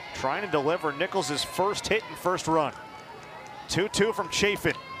 trying to deliver Nicholls' first hit and first run. 2-2 from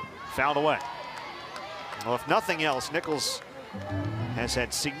Chafin, fouled away. Well, if nothing else, Nicholls has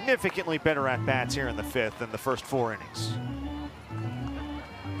had significantly better at-bats here in the 5th than the first 4 innings.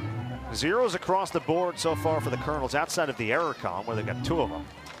 Zeros across the board so far for the Colonels outside of the error column, where they've got 2 of them.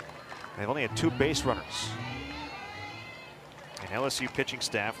 They've only had 2 base runners. An LSU pitching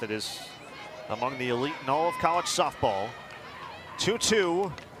staff that is among the elite in all of college softball.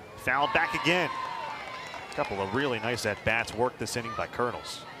 2-2, fouled back again. A couple of really nice at-bats worked this inning by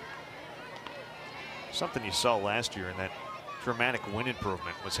Colonels. Something you saw last year in that dramatic win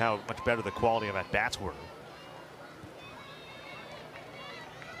improvement was how much better the quality of at-bats were.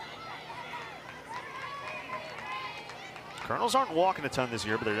 Colonels aren't walking a ton this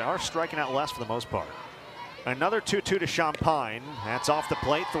year, but they are striking out less for the most part. Another 2-2 to Champagne. That's off the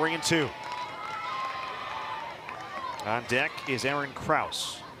plate, 3-2. On deck is Aaron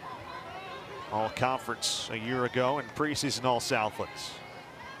Krause. All conference a year ago and preseason all Southlands.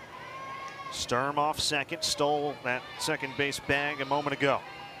 Sturm off second, stole that second base bag a moment ago.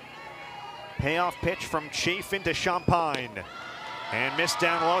 Payoff pitch from Chafin to Champagne. And missed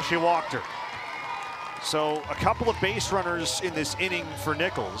down low, she walked her. So a couple of base runners in this inning for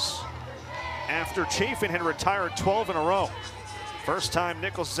Nicholls after Chafin had retired 12 in a row. First time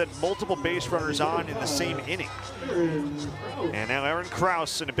Nicholls has had multiple base runners on in the same inning. And now Aaron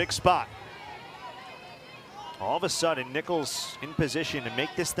Krause in a big spot. All of a sudden, Nicholls in position to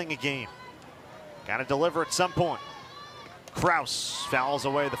make this thing a game. Got to deliver at some point. Krause fouls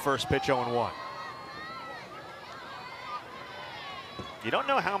away the first pitch, 0-1. You don't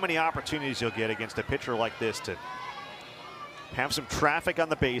know how many opportunities you'll get against a pitcher like this to have some traffic on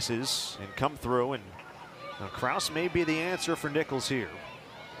the bases and come through, and Krause may be the answer for Nicholls here.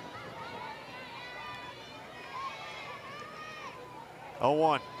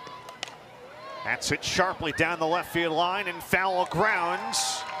 Oh-1. That's hit sharply down the left field line and foul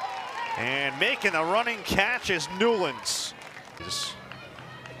grounds. And making the running catch is Newlands. Well,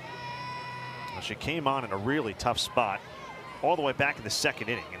 she came on in a really tough spot all the way back in the second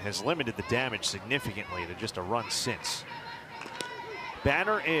inning and has limited the damage significantly to just a run since.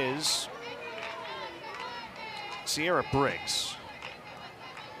 Batter is Sierra Briggs.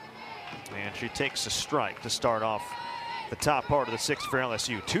 And she takes a strike to start off the top part of the 6th for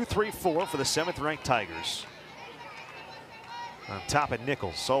LSU. 2-3-4 for the 7th-ranked Tigers. On top of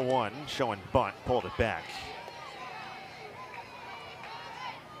Nicholls, 0-1, showing bunt, pulled it back.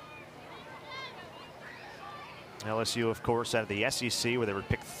 LSU, of course, out of the SEC, where they were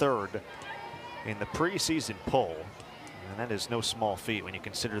picked 3rd in the preseason poll. And that is no small feat when you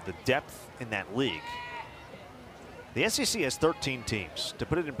consider the depth in that league. The SEC has 13 teams. To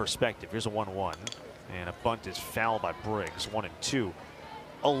put it in perspective, here's a 1-1. And a bunt is fouled by Briggs, 1-2.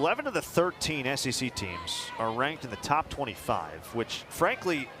 11 of the 13 SEC teams are ranked in the top 25, which,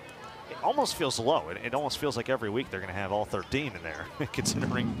 frankly, it almost feels low. It almost feels like every week they're going to have all 13 in there,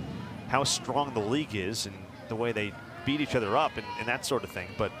 considering how strong the league is and the way they beat each other up and that sort of thing.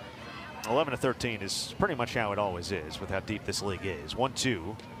 But 11 to 13 is pretty much how it always is with how deep this league is.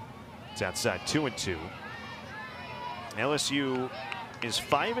 1-2. It's outside, 2-2. LSU is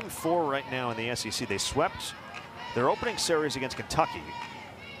 5-4 right now in the SEC. They swept their opening series against Kentucky.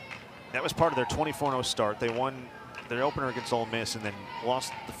 That was part of their 24-0 start. They won their opener against Ole Miss and then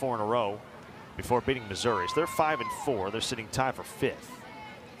lost the 4 in a row before beating Missouri. So they're 5-4. They're sitting tied for 5th.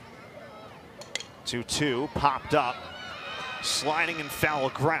 2-2 popped up, sliding in foul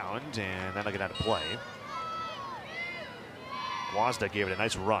ground, and that'll get out of play. Wazda gave it a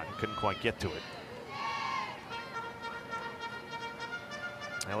nice run, couldn't quite get to it.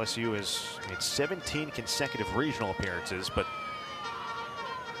 LSU has made 17 consecutive regional appearances, but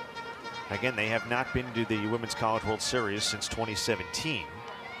again, they have not been to the Women's College World Series since 2017.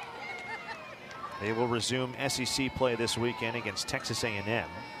 They will resume SEC play this weekend against Texas A&M.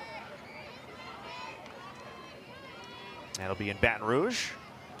 That'll be in Baton Rouge.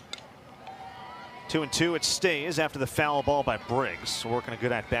 2-2 it stays after the foul ball by Briggs. Working a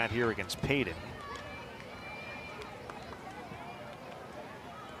good at-bat here against Payton.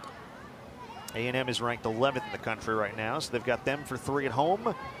 A&M is ranked 11th in the country right now, so they've got them for 3 at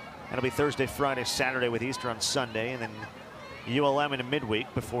home. That'll be Thursday, Friday, Saturday with Easter on Sunday, and then ULM in a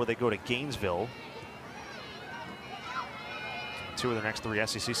midweek before they go to Gainesville. 2 of their next 3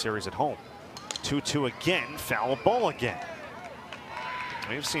 SEC series at home. 2-2 again, foul ball again.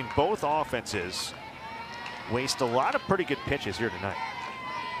 We've seen both offenses waste a lot of pretty good pitches here tonight.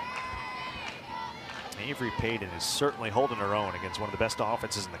 Avery Payton is certainly holding her own against one of the best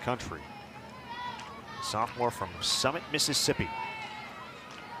offenses in the country. Sophomore from Summit, Mississippi.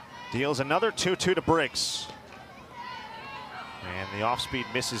 Deals another 2-2 to Briggs. And the off-speed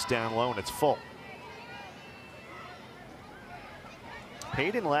misses down low, and it's full.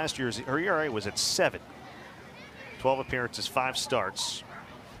 Payton last year's, her ERA was at 7. 12 appearances, 5 starts.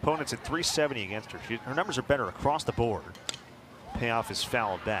 Opponents at 370 against her. Her numbers are better across the board. Payoff is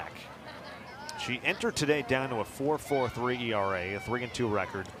fouled back. She entered today down to a 4.43 ERA, a 3-2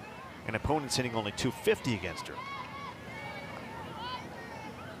 record, and opponents hitting only 250 against her.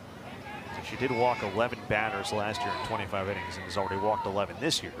 So she did walk 11 batters last year in 25 innings and has already walked 11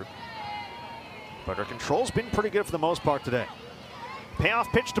 this year. But her control's been pretty good for the most part today.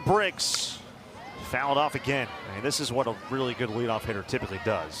 Payoff pitch to Briggs. Fouled off again. I mean, this is what a really good leadoff hitter typically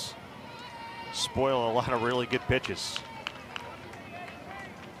does. Spoil a lot of really good pitches.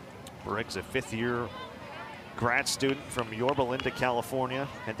 Briggs, a 5th-year grad student from Yorba Linda, California.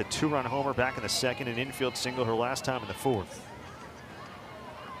 Had the 2-run homer back in the 2nd and infield single her last time in the 4th.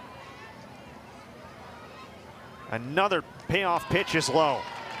 Another payoff pitch is low.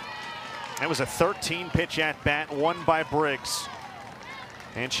 That was a 13-pitch at-bat, won by Briggs.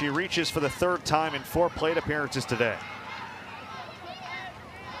 And she reaches for the 3rd time in 4 plate appearances today.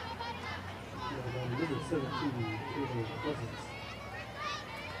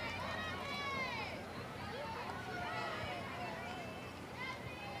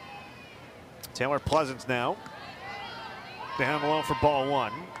 Taylor Pleasance now down low for ball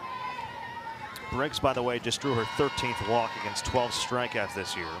 1. Briggs, by the way, just drew her 13th walk against 12 strikeouts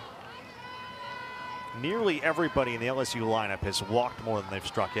this year. Nearly everybody in the LSU lineup has walked more than they've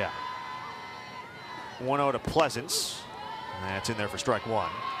struck out. 1-0 to Pleasance. That's in there for strike 1.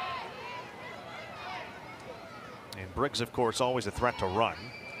 And Briggs, of course, always a threat to run.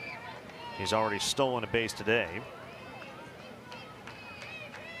 He's already stolen a base today.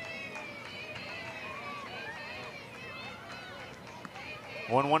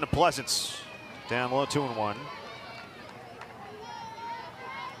 One to Pleasance. Down low, 2-1.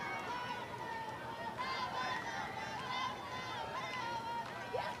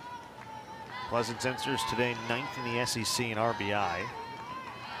 Pleasance enters today 9th in the SEC in RBI.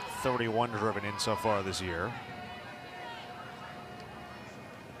 31 driven in so far this year.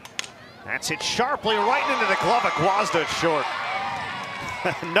 That's hit sharply right into the glove of Guazda short.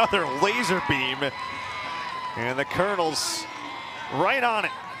 Another laser beam. And the Colonel's right on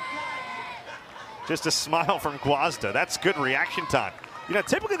it. Just a smile from Guazda. That's good reaction time. You know,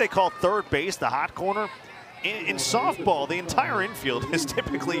 typically they call third base the hot corner. In softball, the entire infield is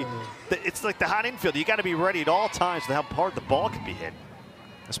typically, it's like the hot infield. You got to be ready at all times to how hard the ball can be hit.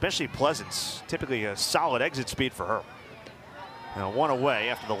 Especially Pleasance, typically a solid exit speed for her. Now 1 away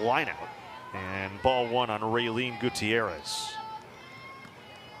after the lineout. And ball 1 on Raylene Gutierrez.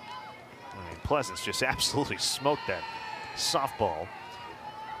 I mean, Pleasance just absolutely smoked that softball.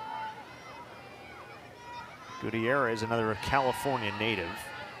 Gutierrez, another California native.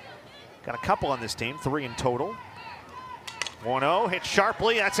 Got a couple on this team, 3 in total. 1-0, hit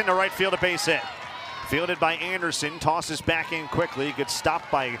sharply, that's into right field, a base hit. Fielded by Anderson, tosses back in quickly, gets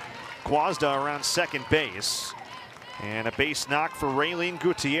stopped by Guazda around second base. And a base knock for Raylene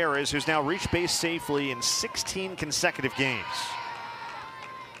Gutierrez, who's now reached base safely in 16 consecutive games.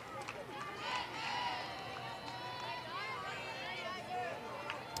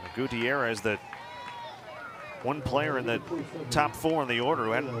 Gutierrez, the One player in the top 4 in the order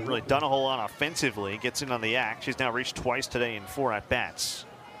who hadn't really done a whole lot offensively gets in on the act. She's now reached twice today in 4 at-bats.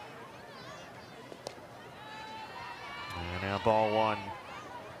 And now ball 1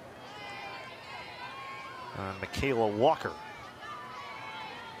 on Michaela Walker.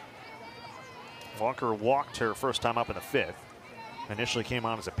 Walker walked her first time up in the 5th. Initially came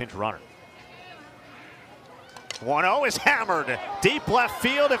on as a pinch runner. 1-0 is hammered. Deep left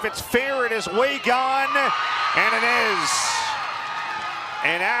field. If it's fair, it is way gone. And it is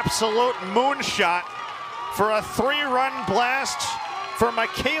an absolute moonshot for a 3-run blast for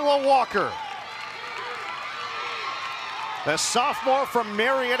Michaela Walker. The sophomore from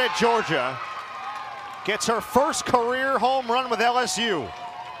Marietta, Georgia, gets her first career home run with LSU.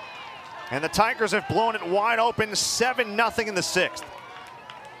 And the Tigers have blown it wide open, 7-0 in the 6th.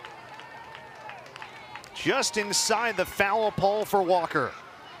 Just inside the foul pole for Walker.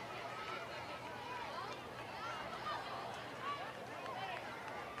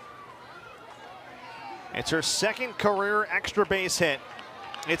 It's her second career extra base hit.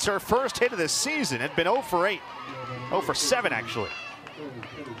 It's her first hit of the season. Had been 0 for 8. 0 for 7, actually.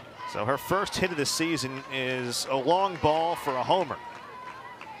 So her first hit of the season is a long ball for a homer.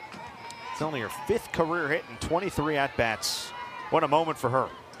 It's only her 5th career hit in 23 at-bats. What a moment for her.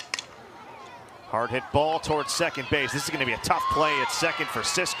 Hard hit ball towards second base. This is going to be a tough play at second for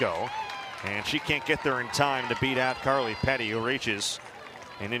Cisco. And she can't get there in time to beat out Carly Petty, who reaches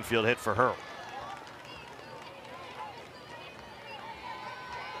an infield hit for her.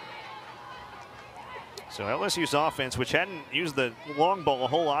 So LSU's offense, which hadn't used the long ball a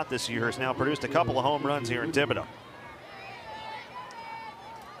whole lot this year, has now produced a couple of home runs here in Thibodaux.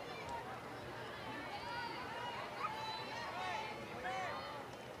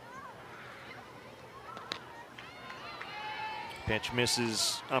 Pitch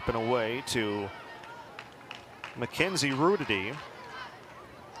misses up and away to Mackenzie Rudity.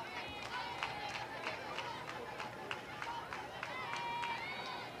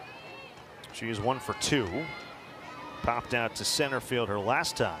 She is 1 for 2. Popped out to center field her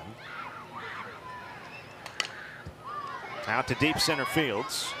last time. Out to deep center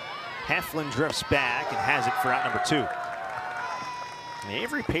fields. Heflin drifts back and has it for out number 2. And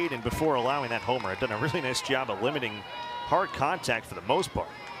Avery Payton, before allowing that homer, had done a really nice job of limiting hard contact for the most part.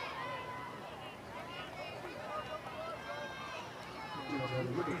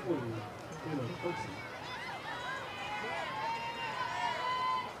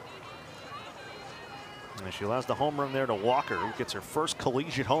 And she allows the home run there to Walker, who gets her first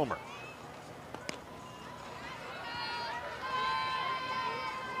collegiate homer.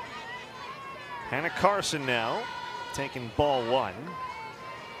 Hannah Carson now taking ball 1.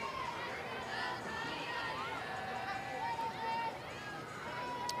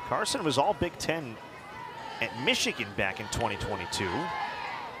 Carson was all Big Ten at Michigan back in 2022.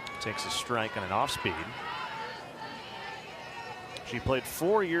 Takes a strike on an off speed. She played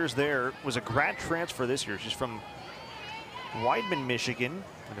 4 years there, was a grad transfer this year. She's from Weidman, Michigan,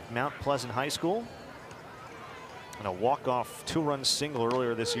 out of Mount Pleasant High School. And a walk-off 2-run single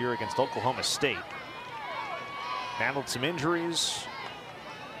earlier this year against Oklahoma State. Handled some injuries.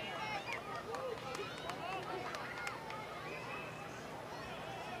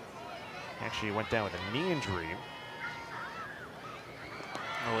 Actually went down with a knee injury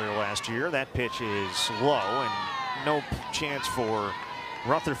earlier last year. That pitch is low and no chance for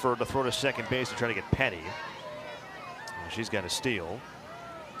Rutherford to throw to second base to try to get Petty. And she's got a steal.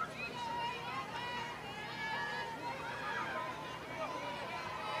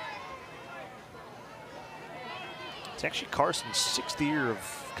 It's actually Carson's 6th year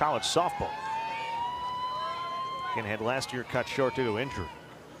of college softball. Again, had last year cut short due to injury.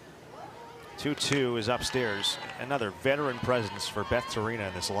 2-2 is upstairs. Another veteran presence for Beth Torina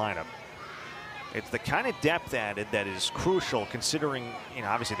in this lineup. It's the kind of depth added that is crucial, considering, you know,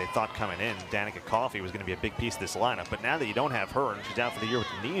 obviously they thought coming in Danica Coffey was going to be a big piece of this lineup, but now that you don't have her and she's out for the year with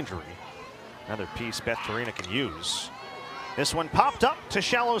a knee injury, another piece Beth Torina can use. This one popped up to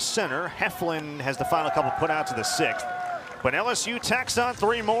shallow center. Heflin has the final couple put out to the 6th, but LSU tacks on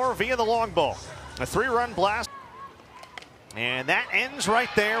 3 more via the long ball. A 3-run blast. And that ends right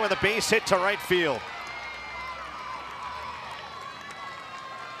there with a base hit to right field.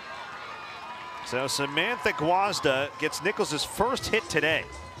 So Samantha Guazda gets Nicholls' first hit today.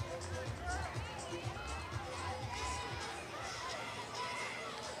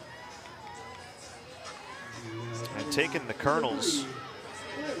 And taking the Colonels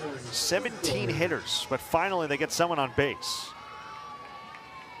 17 hitters, but finally they get someone on base.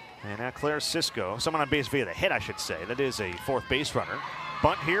 And now Claire Cisco, someone on base via the hit, I should say. That is a 4th base runner.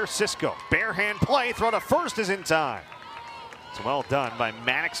 bunt here. Cisco, bare hand play, throw to first is in time. It's well done by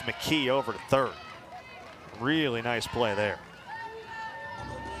Maddox McKee over to third. Really nice play there.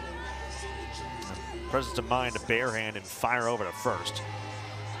 Presence of mind to bare hand and fire over to first.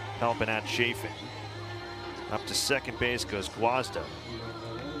 Helping out Chafin. Up to second base goes Guazda.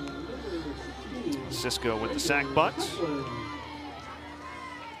 Cisco with the sac bunt.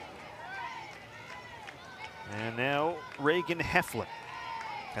 And now Reagan Heflin.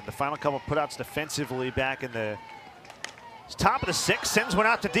 And the final couple putouts defensively back in the top of the sixth. Sends one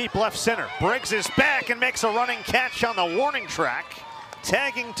out to deep left center. Briggs is back and makes a running catch on the warning track.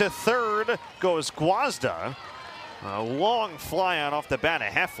 Tagging to third goes Guazda. A long fly out off the bat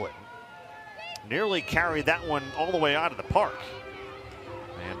of Heflin. Nearly carried that one all the way out of the park.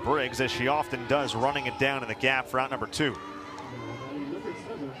 And Briggs, as she often does, running it down in the gap for out number 2.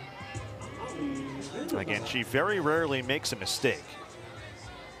 Again, she very rarely makes a mistake.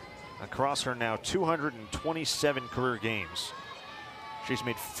 Across her now 227 career games, she's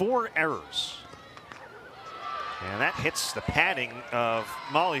made 4 errors. And that hits the padding of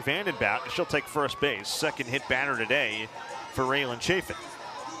Molly Vandenbout. She'll take first base. Second hit batter today for Raylan Chafin.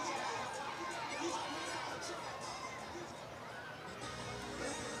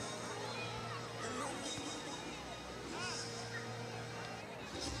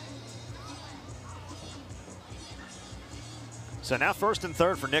 So now first and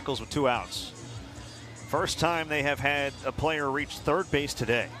third for Nicholls with 2 outs. First time they have had a player reach third base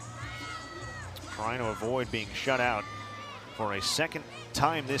today. Trying to avoid being shut out for a second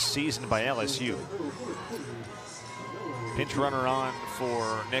time this season by LSU. Pinch runner on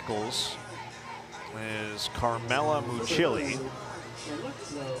for Nicholls is Carmela Mucilli.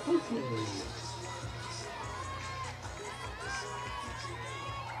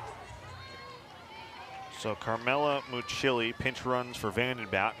 So Carmela Mucilli pinch runs for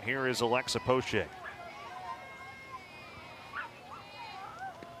Vandenbout. And here is Alexa Poche.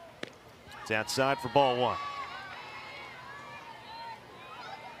 It's outside for ball 1.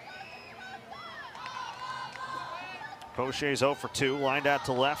 Poche's 0 for 2, lined out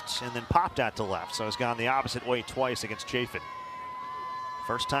to left and then popped out to left. So it's gone the opposite way twice against Chafin.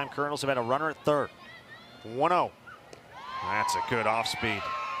 First time Colonels have had a runner at third. 1-0. That's a good off speed.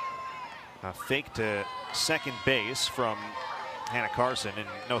 A fake to second base from Hannah Carson and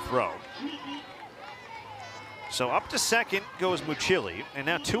no throw. So up to second goes Mucilli, and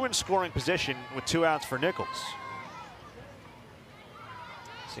now 2 in scoring position with 2 outs for Nicholls.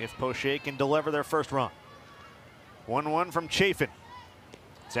 See if Poche can deliver their first run. 1-1 from Chafin.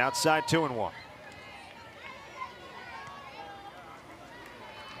 It's outside 2-1.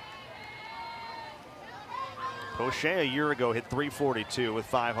 Poche a year ago hit .342 with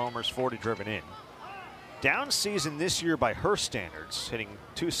 5 homers, 40 driven in. Down season this year by her standards, hitting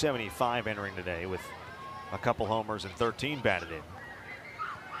 .275 entering today with a couple homers and 13 batted in.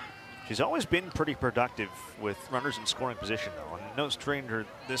 She's always been pretty productive with runners in scoring position though, and no stranger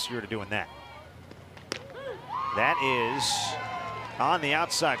this year to doing that. That is on the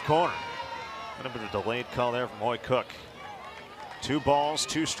outside corner. A little bit of delayed call there from Hoy Cook. 2 balls,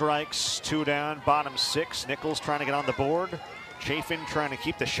 2 strikes, 2 down, bottom 6. Nicholls trying to get on the board. Chafin trying to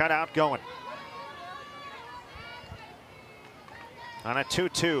keep the shutout going. On a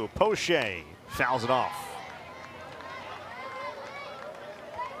 2-2, Poche fouls it off.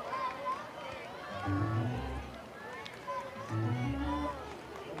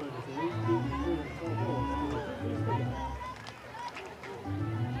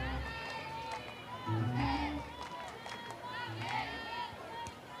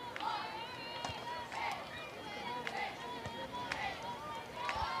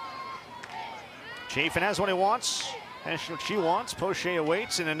 Chafin has what he wants. That's what she wants. Poche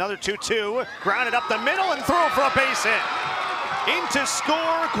awaits, and another 2-2. Grounded up the middle and throw for a base hit. Into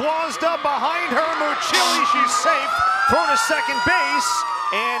score, Guazda behind her. Mucilli, she's safe. Thrown to second base,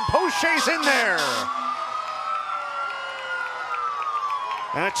 and Poche's in there.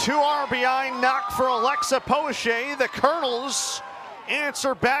 And a 2 RBI knock for Alexa Poche. The Colonels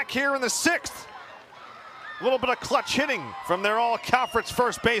answer back here in the 6th. A little bit of clutch hitting from their all-conference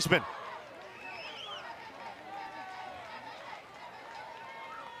first baseman.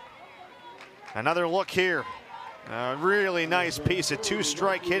 Another look here. A really nice piece of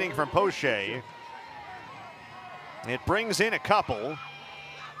 2-strike hitting from Poche. It brings in a couple.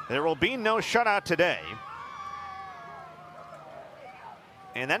 There will be no shutout today.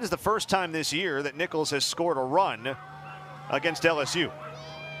 And that is the first time this year that Nicholls has scored a run against LSU.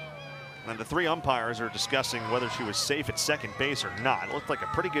 And the 3 umpires are discussing whether she was safe at second base or not. It looked like a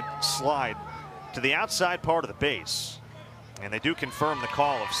pretty good slide to the outside part of the base. And they do confirm the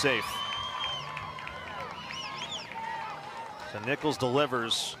call of safe. So Nicholls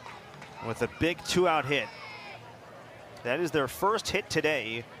delivers with a big 2-out hit. That is their first hit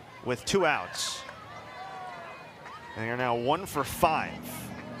today with 2 outs. And they are now 1 for 5.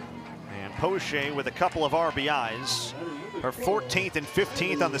 And Poche with a couple of RBIs, her 14th and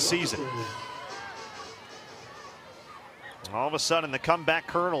 15th on the season. All of a sudden, the comeback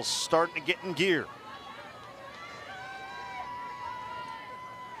Colonels starting to get in gear.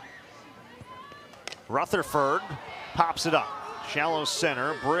 Rutherford pops it up. Shallow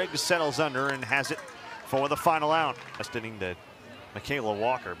center. Briggs settles under and has it for the final out. Just inning to Michaela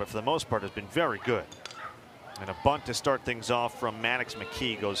Walker, but for the most part has been very good. And a bunt to start things off from Maddox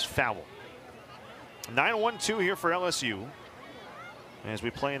McKee goes foul. 9-1-2 here for LSU as we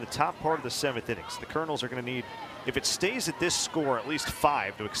play in the top part of the 7th innings. The Colonels are going to need, if it stays at this score, at least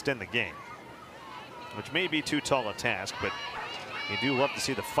 5 to extend the game, which may be too tall a task, but you do love to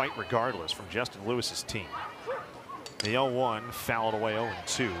see the fight regardless from Justin Lewis's team. The 0-1 fouled away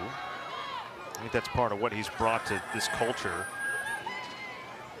 0-2. I think that's part of what he's brought to this culture.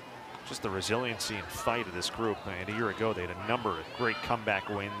 Just the resiliency and fight of this group. And a year ago, they had a number of great comeback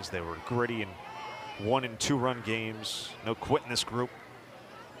wins. They were gritty in 1- and 2-run games. No quit in this group.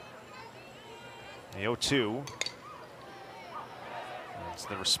 The 0-2. It's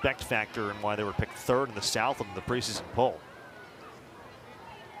the respect factor and why they were picked 3rd in the South in the preseason poll.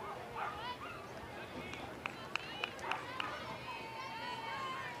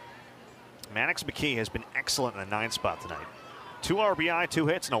 Maddox McKee has been excellent in the 9 spot tonight. 2 RBI, 2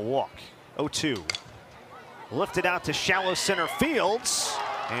 hits, and a walk. 0-2. Lifted out to shallow center fields,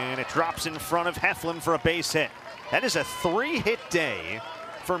 and it drops in front of Heflin for a base hit. That is a 3-hit day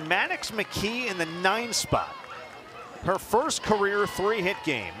for Maddox McKee in the 9 spot. Her first career 3-hit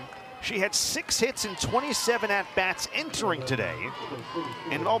game. She had 6 hits and 27 at-bats entering today.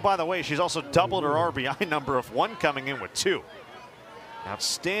 And oh, by the way, she's also doubled her RBI number of 1, coming in with 2.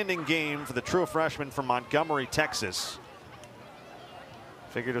 Outstanding game for the true freshman from Montgomery, Texas.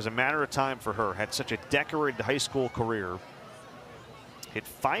 Figured it was a matter of time for her. Had such a decorated high school career. Hit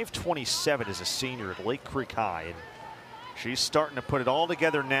 .527 as a senior at Lake Creek High. And she's starting to put it all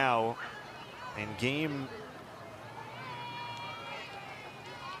together now in game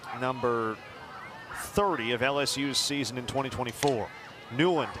number 30 of LSU's season in 2024.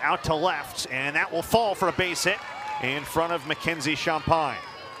 Newland out to left, and that will fall for a base hit in front of Mackenzie Champagne.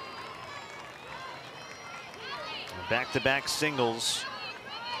 Back-to-back singles.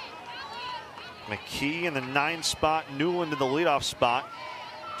 McKee in the 9 spot, Newland in the leadoff spot.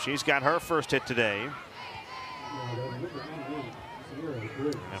 She's got her first hit today.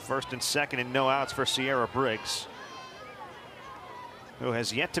 And 1st and 2nd and no outs for Sierra Briggs, who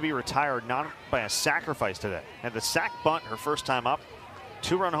has yet to be retired, not by a sacrifice today. Had the sac bunt her first time up.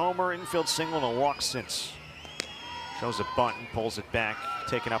 2-run homer, infield single, and a walk since. Shows a bunt and pulls it back,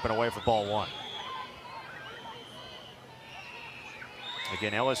 taken up and away for ball 1.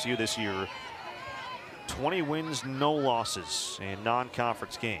 Again, LSU this year, 20 wins, no losses in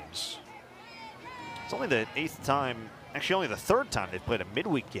non-conference games. It's only the 8th time, actually only the 3rd time they've played a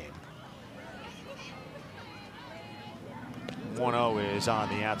midweek game. 1-0 is on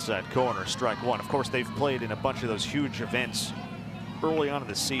the outside corner, strike 1. Of course, they've played in a bunch of those huge events early on in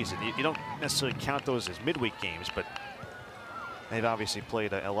the season. You don't necessarily count those as midweek games, but they've obviously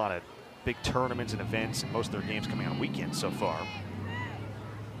played a lot of big tournaments and events, and most of their games coming on weekends so far.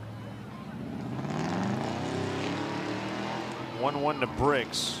 1-1 to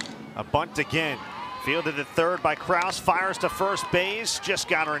Briggs. A bunt again. Fielded at 3rd by Kraus. Fires to first base. Just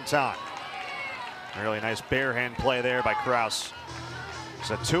got her in time. Really nice bare hand play there by Kraus.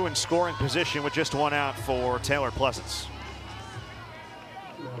 So 2 in scoring position with just 1 out for Taylor Pleasance.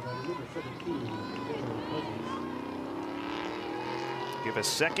 Give a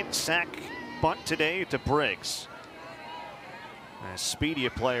 2nd sack bunt today to Briggs. As speedy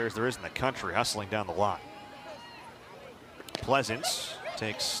a player as there is in the country, hustling down the line. Pleasance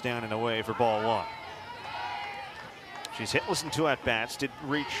takes down and away for ball 1. She's hitless in 2 at-bats. Did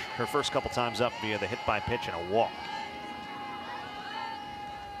reach her first couple times up via the hit by pitch and a walk.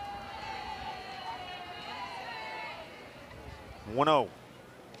 .1-0.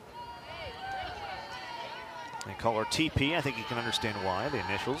 They call her TP. I think you can understand why. The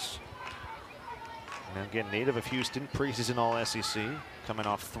initials. And again, native of Houston, preseason All-SEC, coming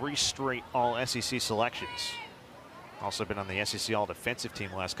off 3 straight All-SEC selections. Also been on the SEC All-Defensive team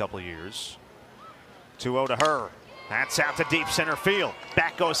the last couple of years. 2-0 to her. That's out to deep center field.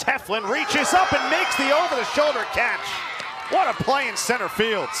 Back goes Heflin, reaches up and makes the over-the-shoulder catch. What a play in center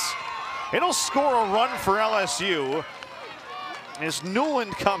fields. It'll score a run for LSU. as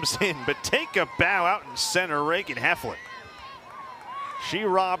Newland comes in, but take a bow out in center, Reagan Heflin. She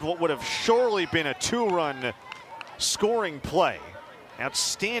robbed what would have surely been a 2-run scoring play.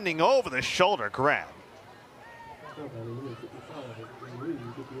 Outstanding over the shoulder grab.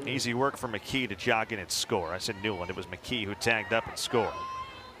 Easy work for McKee to jog in and score. I said Newland. It was McKee who tagged up and scored.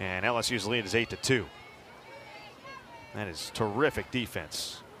 And LSU's lead is 8-2. That is terrific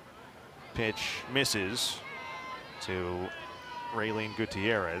defense. Pitch misses to Raylene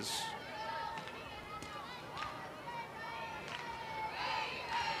Gutierrez.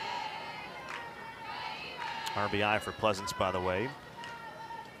 RBI for Pleasance, by the way.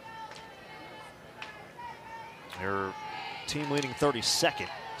 Their team leading 32nd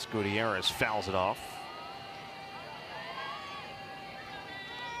as Gutierrez fouls it off.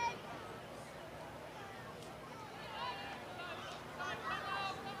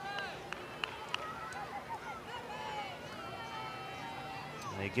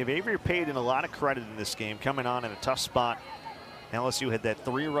 They give Avery Payton a lot of credit in this game, coming on in a tough spot. LSU had that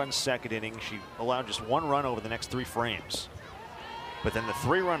 3-run second inning. She allowed just 1 run over the next 3 frames. But then the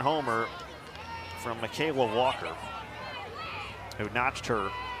 3-run homer from Michaela Walker, who notched her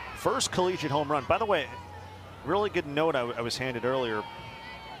first collegiate home run. By the way, really good note I was handed earlier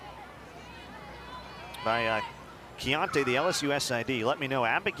by Keontae, the LSU SID. Let me know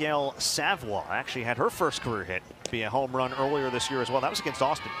Abigail Savoie actually had her first career hit be a home run earlier this year as well. That was against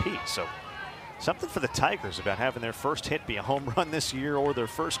Austin Peay. So something for the Tigers about having their first hit be a home run this year, or their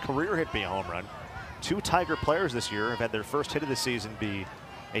first career hit be a home run. 2 Tiger players this year have had their first hit of the season be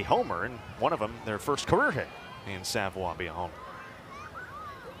a homer, and one of them their first career hit in Savoie be a homer.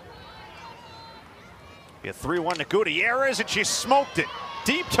 Be a 3-1 to Gutierrez, and she smoked it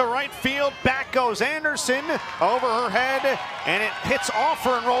deep to right field. Back goes Anderson over her head, and it hits off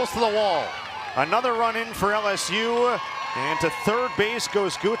her and rolls to the wall. Another run in for LSU, and to third base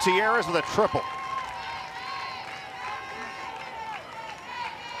goes Gutierrez with a triple.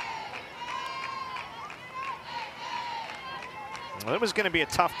 Well, it was going to be a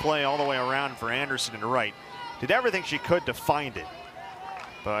tough play all the way around for Anderson and right. Did everything she could to find it,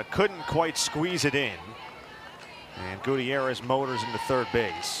 but couldn't quite squeeze it in. And Gutierrez motors into third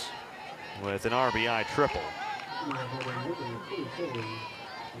base with an RBI triple.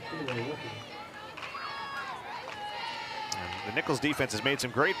 And the Nicholls defense has made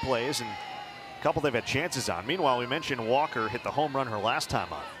some great plays, and a couple they've had chances on. Meanwhile, we mentioned Walker hit the home run her last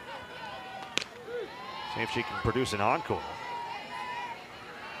time up. See if she can produce an encore.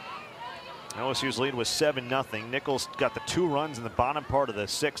 LSU's lead was 7-0. Nicholls got the 2 runs in the bottom part of the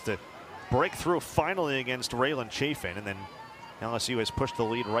 6th to break through finally against Raylan Chafin, and then LSU has pushed the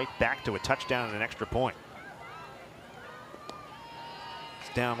lead right back to a touchdown and an extra point.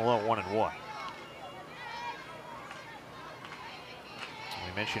 It's down low 1-1.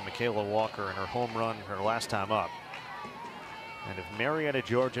 We mentioned Michaela Walker and her home run her last time up. And of Marietta,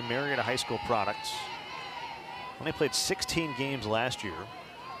 Georgia, Marietta High School products. Only played 16 games last year.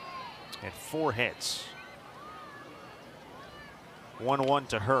 Had 4 hits. 1-1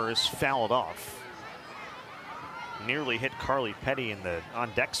 to her is fouled off. Nearly hit Carly Petty in the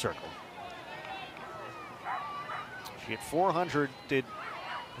on-deck circle. She hit 400, did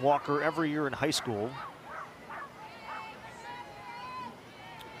Walker every year in high school.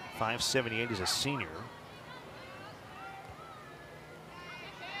 578 as a senior.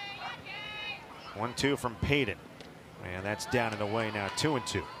 1-2 from Payton. And that's down and away now,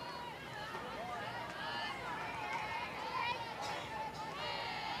 2-2.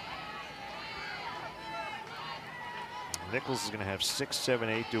 Nicholls is going to have 6, 7,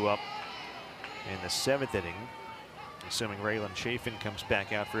 8 due up in the 7th inning, assuming Raylan Chafin comes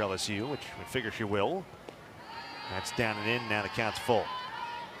back out for LSU, which we figure she will. That's down and in. Now the count's full.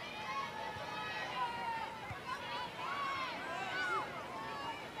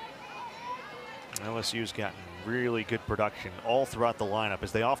 LSU's gotten really good production all throughout the lineup,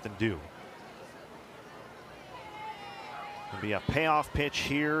 as they often do. It'll be a payoff pitch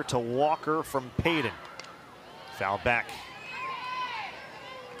here to Walker from Payton. Foul back.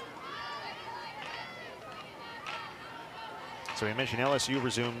 So we mentioned LSU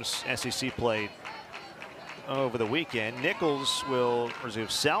resumes SEC play over the weekend. Nicholls will resume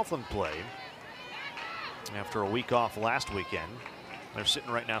Southland play after a week off last weekend. They're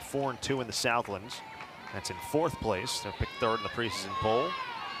sitting right now 4-2 in the Southlands. That's in 4th place. They're picked 3rd in the preseason poll.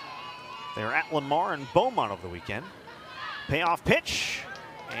 They're at Lamar and Beaumont over the weekend. Payoff pitch.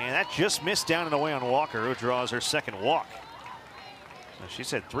 And that just missed down and away on Walker, who draws her 2nd walk. So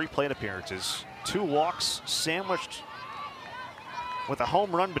she's had 3 plate appearances, 2 walks sandwiched with a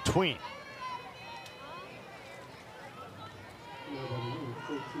home run between.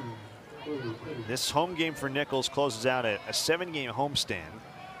 This home game for Nicholls closes out a 7-game homestand.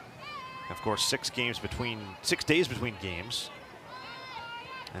 Of course, 6 days between games.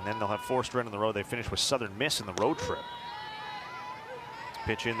 And then they'll have 4 straight on the road. They finish with Southern Miss in the road trip.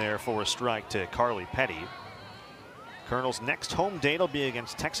 Pitch in there for a strike to Carly Petty. Colonel's next home date will be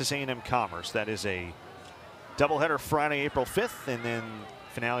against Texas A&M Commerce. That is a doubleheader Friday, April 5th, and then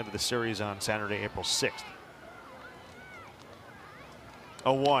finale to the series on Saturday, April 6th.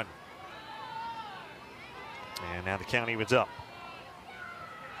 0-1. And now the count evens up.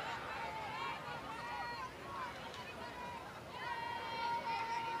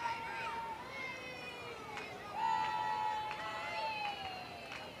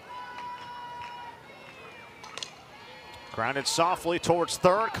 Grounded softly towards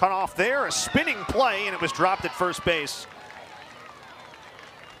third, cut off there, a spinning play, and it was dropped at first base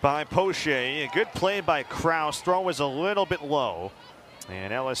by Poche. A good play by Kraus. Throw was a little bit low,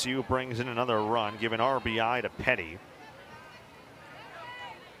 and LSU brings in another run, giving RBI to Petty.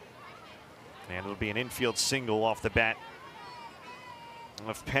 And it'll be an infield single off the bat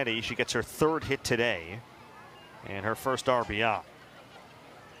of Petty. She gets her 3rd hit today and her first RBI.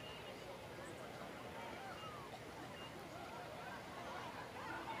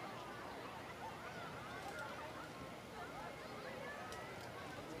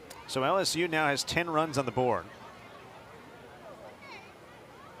 So LSU now has 10 runs on the board.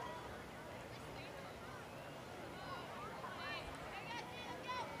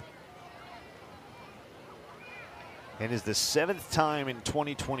 It is the 7th time in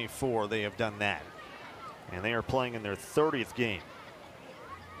 2024 they have done that. And they are playing in their 30th game.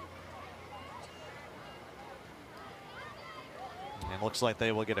 And it looks like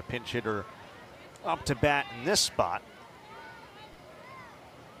they will get a pinch hitter up to bat in this spot.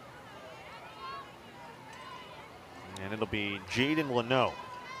 And it'll be Jaden Leno.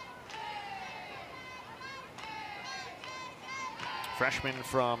 Freshman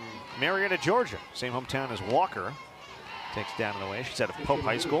from Marietta, Georgia. Same hometown as Walker. Takes down and away. She's out of Pope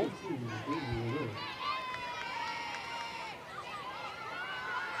High School.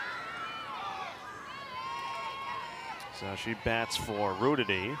 So she bats for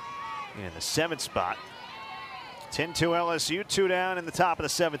Rudity in the 7th spot. 10-2 LSU, 2 down in the top of the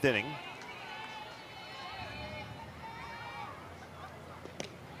 7th inning.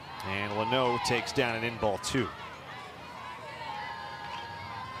 And Leno takes down an in-ball 2.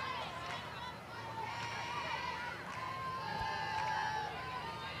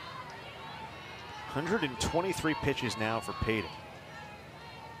 .123 pitches now for Payton.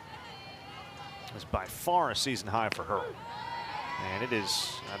 It's by far a season high for her. And it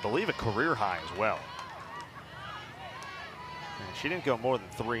is, I believe, a career high as well. And she didn't go more than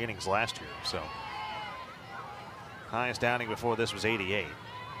 3 innings last year, so highest outing before this was 88.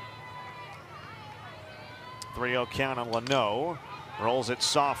 3-0 count on Leno. Rolls it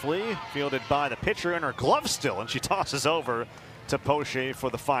softly, fielded by the pitcher in her glove still, and she tosses over to Poche for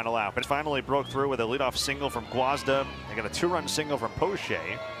the final out. But finally broke through with a leadoff single from Guazda. They got a 2-run single from Poche.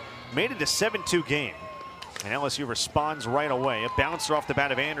 Made it a 7-2 game. And LSU responds right away. A bouncer off the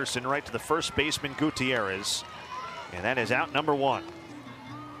bat of Anderson right to the first baseman Gutierrez. And that is out number 1.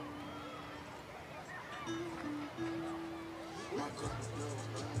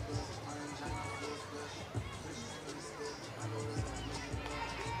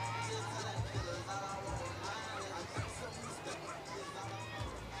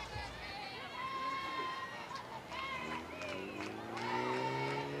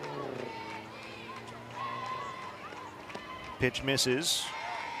 Pitch misses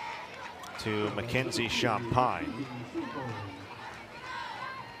to Mackenzie Champagne.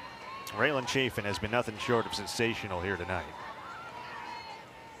 Raylan Chafin has been nothing short of sensational here tonight.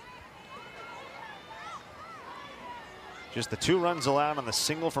 Just the 2 runs allowed on the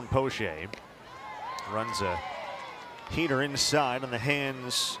single from Poche. Runs a heater inside on the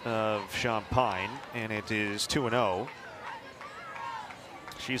hands of Champagne, and it is 2-0.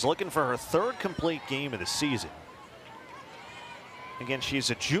 She's looking for her 3rd complete game of the season. Again, she's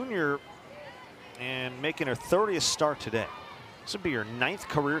a junior and making her 30th start today. This would be her 9th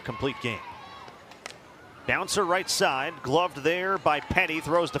career complete game. Bouncer right side, gloved there by Petty,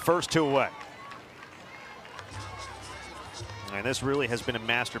 throws the first 2 away. And this really has been a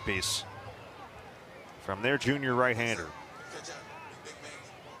masterpiece from their junior right-hander.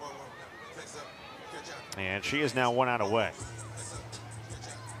 And she is now 1 out away.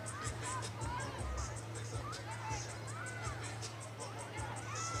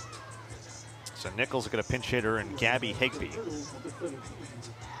 So Nicholls got a pinch hitter and Gabby Higbee.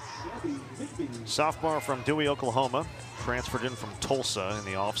 Sophomore from Dewey, Oklahoma. transferred in from Tulsa in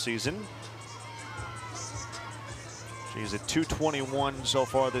the offseason. She's at 221 so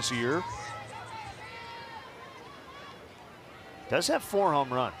far this year. Does have 4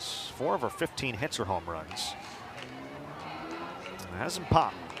 home runs. 4 of her 15 hits are home runs. Hasn't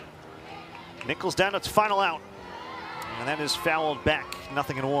popped. Nicholls down to its final out. And that is fouled back.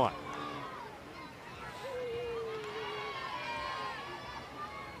 0-1.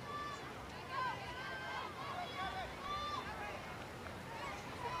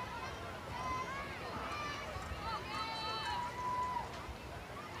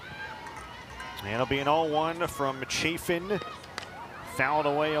 And it'll be an 0-1 from Chafin. Fouled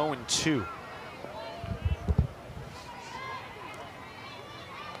away 0-2.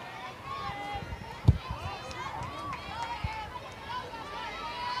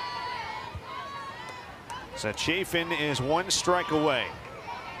 So Chafin is 1 strike away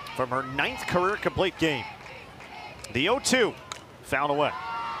from her 9th career complete game. The 0-2 fouled away.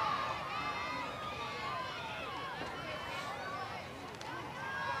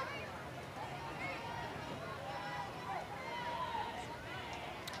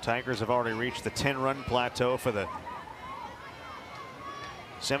 Tigers have already reached the 10-run plateau for the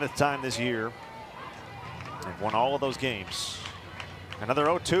 7th time this year. They've won all of those games. Another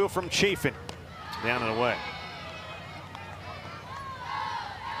 0-2 from Chafin. Down and away.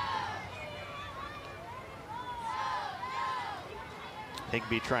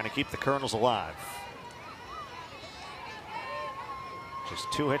 Higbee trying to keep the Colonels alive.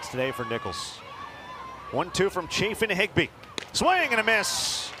 Just 2 hits today for Nicholls. 1-2 from Chafin. Higbee. Swing and a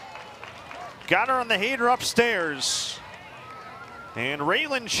miss. Got her on the heater upstairs. And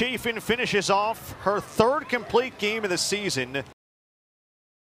Raylan Chafin finishes off her 3rd complete game of the season.